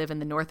predominantly live in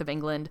the north of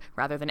England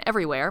rather than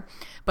everywhere,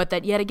 but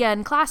that yet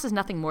again, class is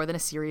nothing more than a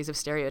series of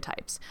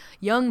stereotypes.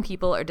 Young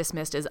people are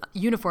dismissed as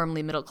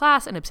uniformly middle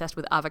class and obsessed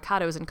with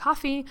avocados and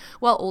coffee,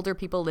 while older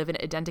people live in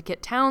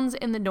identikit towns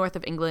in the north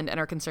of England and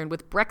are concerned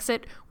with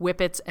Brexit,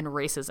 whippets, and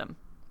racism."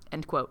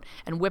 End quote.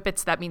 And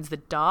whippets, that means the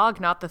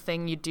dog, not the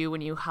thing you do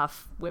when you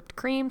huff whipped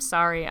cream.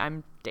 Sorry,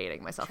 I'm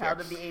dating myself Child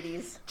here. of the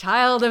 80s.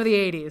 Child of the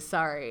 80s,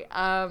 sorry.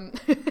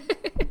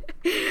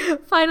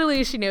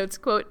 Finally, she notes,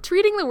 quote,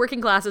 "Treating the working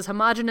class as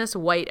homogenous,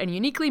 white, and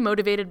uniquely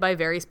motivated by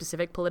very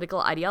specific political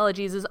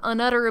ideologies is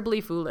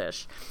unutterably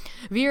foolish.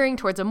 Veering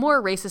towards a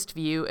more racist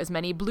view, as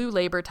many blue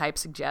labor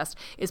types suggest,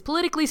 is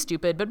politically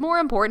stupid, but more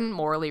important,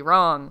 morally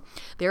wrong.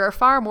 There are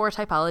far more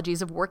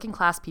typologies of working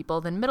class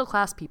people than middle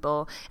class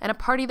people, and a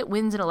party that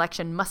wins an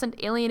election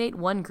mustn't alienate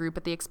one group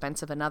at the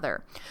expense of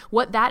another.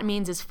 What that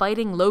means is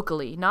fighting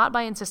locally, not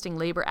by insisting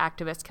labor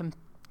activists can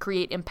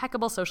create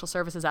impeccable social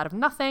services out of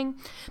nothing,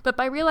 but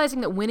by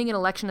realizing that winning an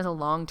election is a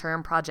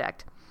long-term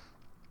project.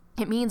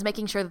 It means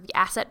making sure that the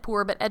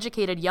asset-poor but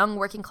educated young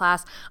working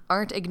class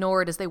aren't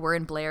ignored as they were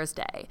in Blair's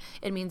day.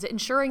 It means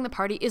ensuring the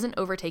party isn't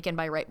overtaken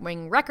by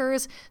right-wing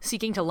wreckers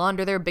seeking to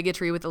launder their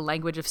bigotry with the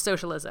language of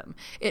socialism.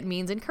 It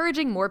means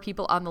encouraging more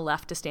people on the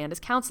left to stand as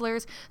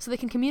counselors so they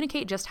can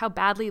communicate just how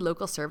badly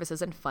local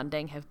services and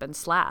funding have been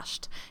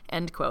slashed."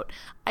 End quote.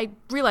 I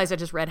realize I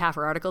just read half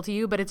her article to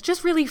you, but it's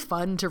just really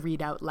fun to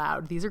read out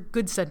loud. These are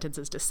good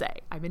sentences to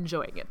say. I'm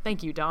enjoying it.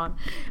 Thank you, Dawn.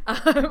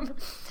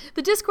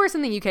 The discourse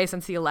in the UK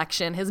since the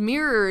election has has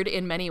mirrored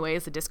in many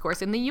ways the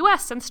discourse in the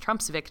US since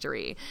Trump's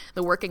victory.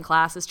 The working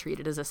class is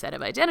treated as a set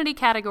of identity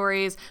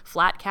categories,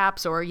 flat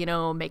caps or,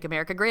 Make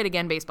America Great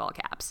Again baseball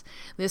caps.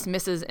 This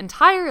misses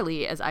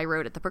entirely, as I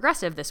wrote at The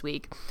Progressive this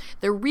week,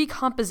 the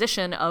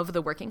recomposition of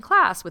the working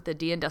class with the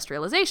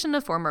deindustrialization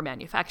of former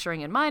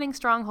manufacturing and mining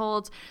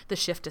strongholds, the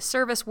shift to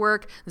service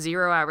work,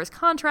 0 hours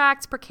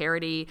contracts,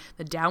 precarity,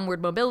 the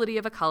downward mobility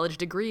of a college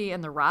degree,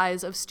 and the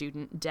rise of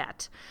student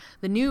debt.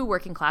 The new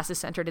working class is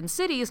centered in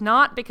cities,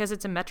 not because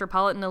it's a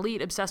metropolitan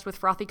elite obsessed with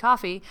frothy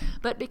coffee,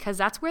 but because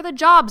that's where the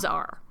jobs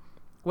are.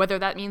 Whether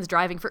that means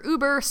driving for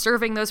Uber,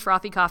 serving those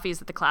frothy coffees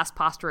that the class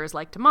posturers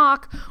like to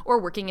mock,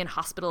 or working in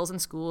hospitals and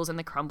schools in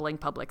the crumbling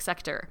public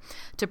sector.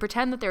 To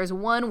pretend that there is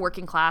one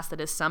working class that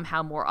is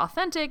somehow more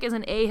authentic is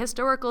an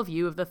ahistorical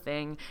view of the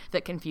thing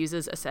that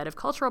confuses a set of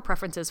cultural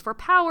preferences for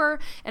power,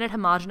 and it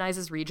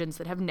homogenizes regions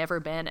that have never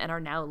been and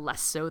are now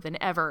less so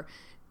than ever.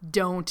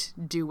 Don't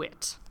do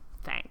it.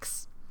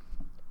 Thanks.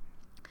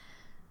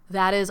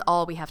 That is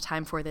all we have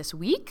time for this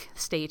week.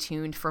 Stay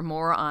tuned for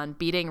more on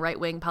beating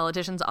right-wing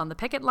politicians on the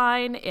picket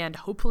line and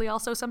hopefully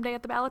also someday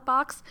at the ballot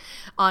box,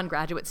 on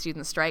graduate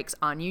student strikes,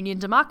 on union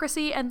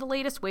democracy, and the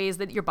latest ways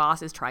that your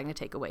boss is trying to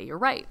take away your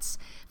rights.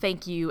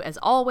 Thank you, as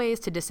always,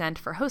 to Dissent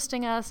for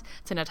hosting us,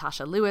 to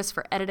Natasha Lewis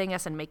for editing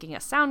us and making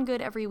us sound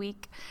good every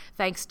week.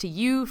 Thanks to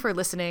you for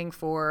listening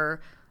for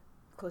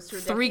close to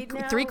a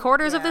three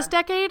quarters of this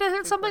decade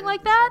or something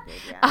like that.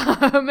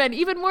 And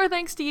even more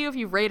thanks to you if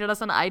you've rated us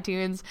on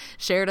iTunes,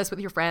 shared us with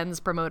your friends,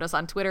 promote us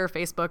on Twitter,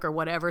 Facebook, or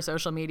whatever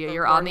social media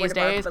you're on these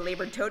days.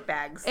 Belabored tote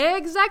bags.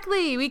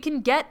 Exactly. We can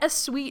get a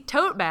sweet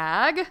tote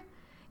bag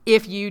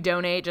if you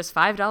donate just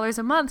 $5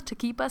 a month to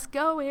keep us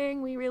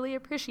going. We really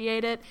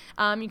appreciate it.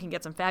 You can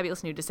get some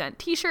fabulous new Dissent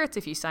t-shirts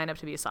if you sign up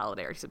to be a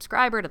Solidarity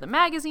subscriber to the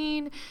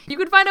magazine. You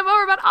can find out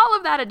more about all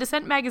of that at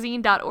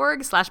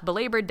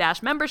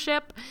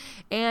dissentmagazine.org/belabored-membership.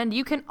 And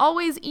you can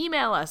always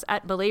email us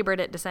at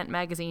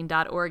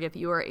belabored@dissentmagazine.org if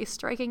you are a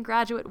striking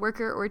graduate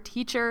worker or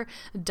teacher,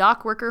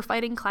 dock worker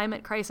fighting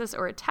climate crisis,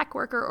 or a tech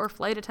worker or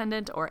flight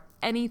attendant, or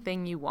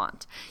anything you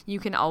want. You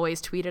can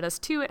always tweet at us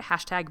too at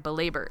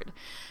 #belabored.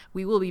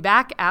 We will be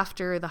back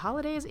after the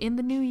holidays in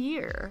the new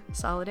year.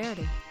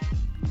 Solidarity.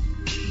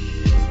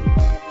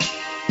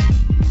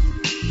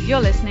 You're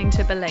listening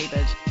to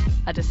Belabored,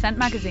 a Dissent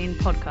Magazine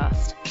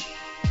podcast.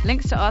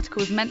 Links to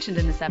articles mentioned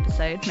in this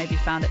episode may be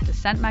found at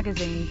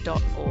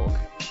dissentmagazine.org.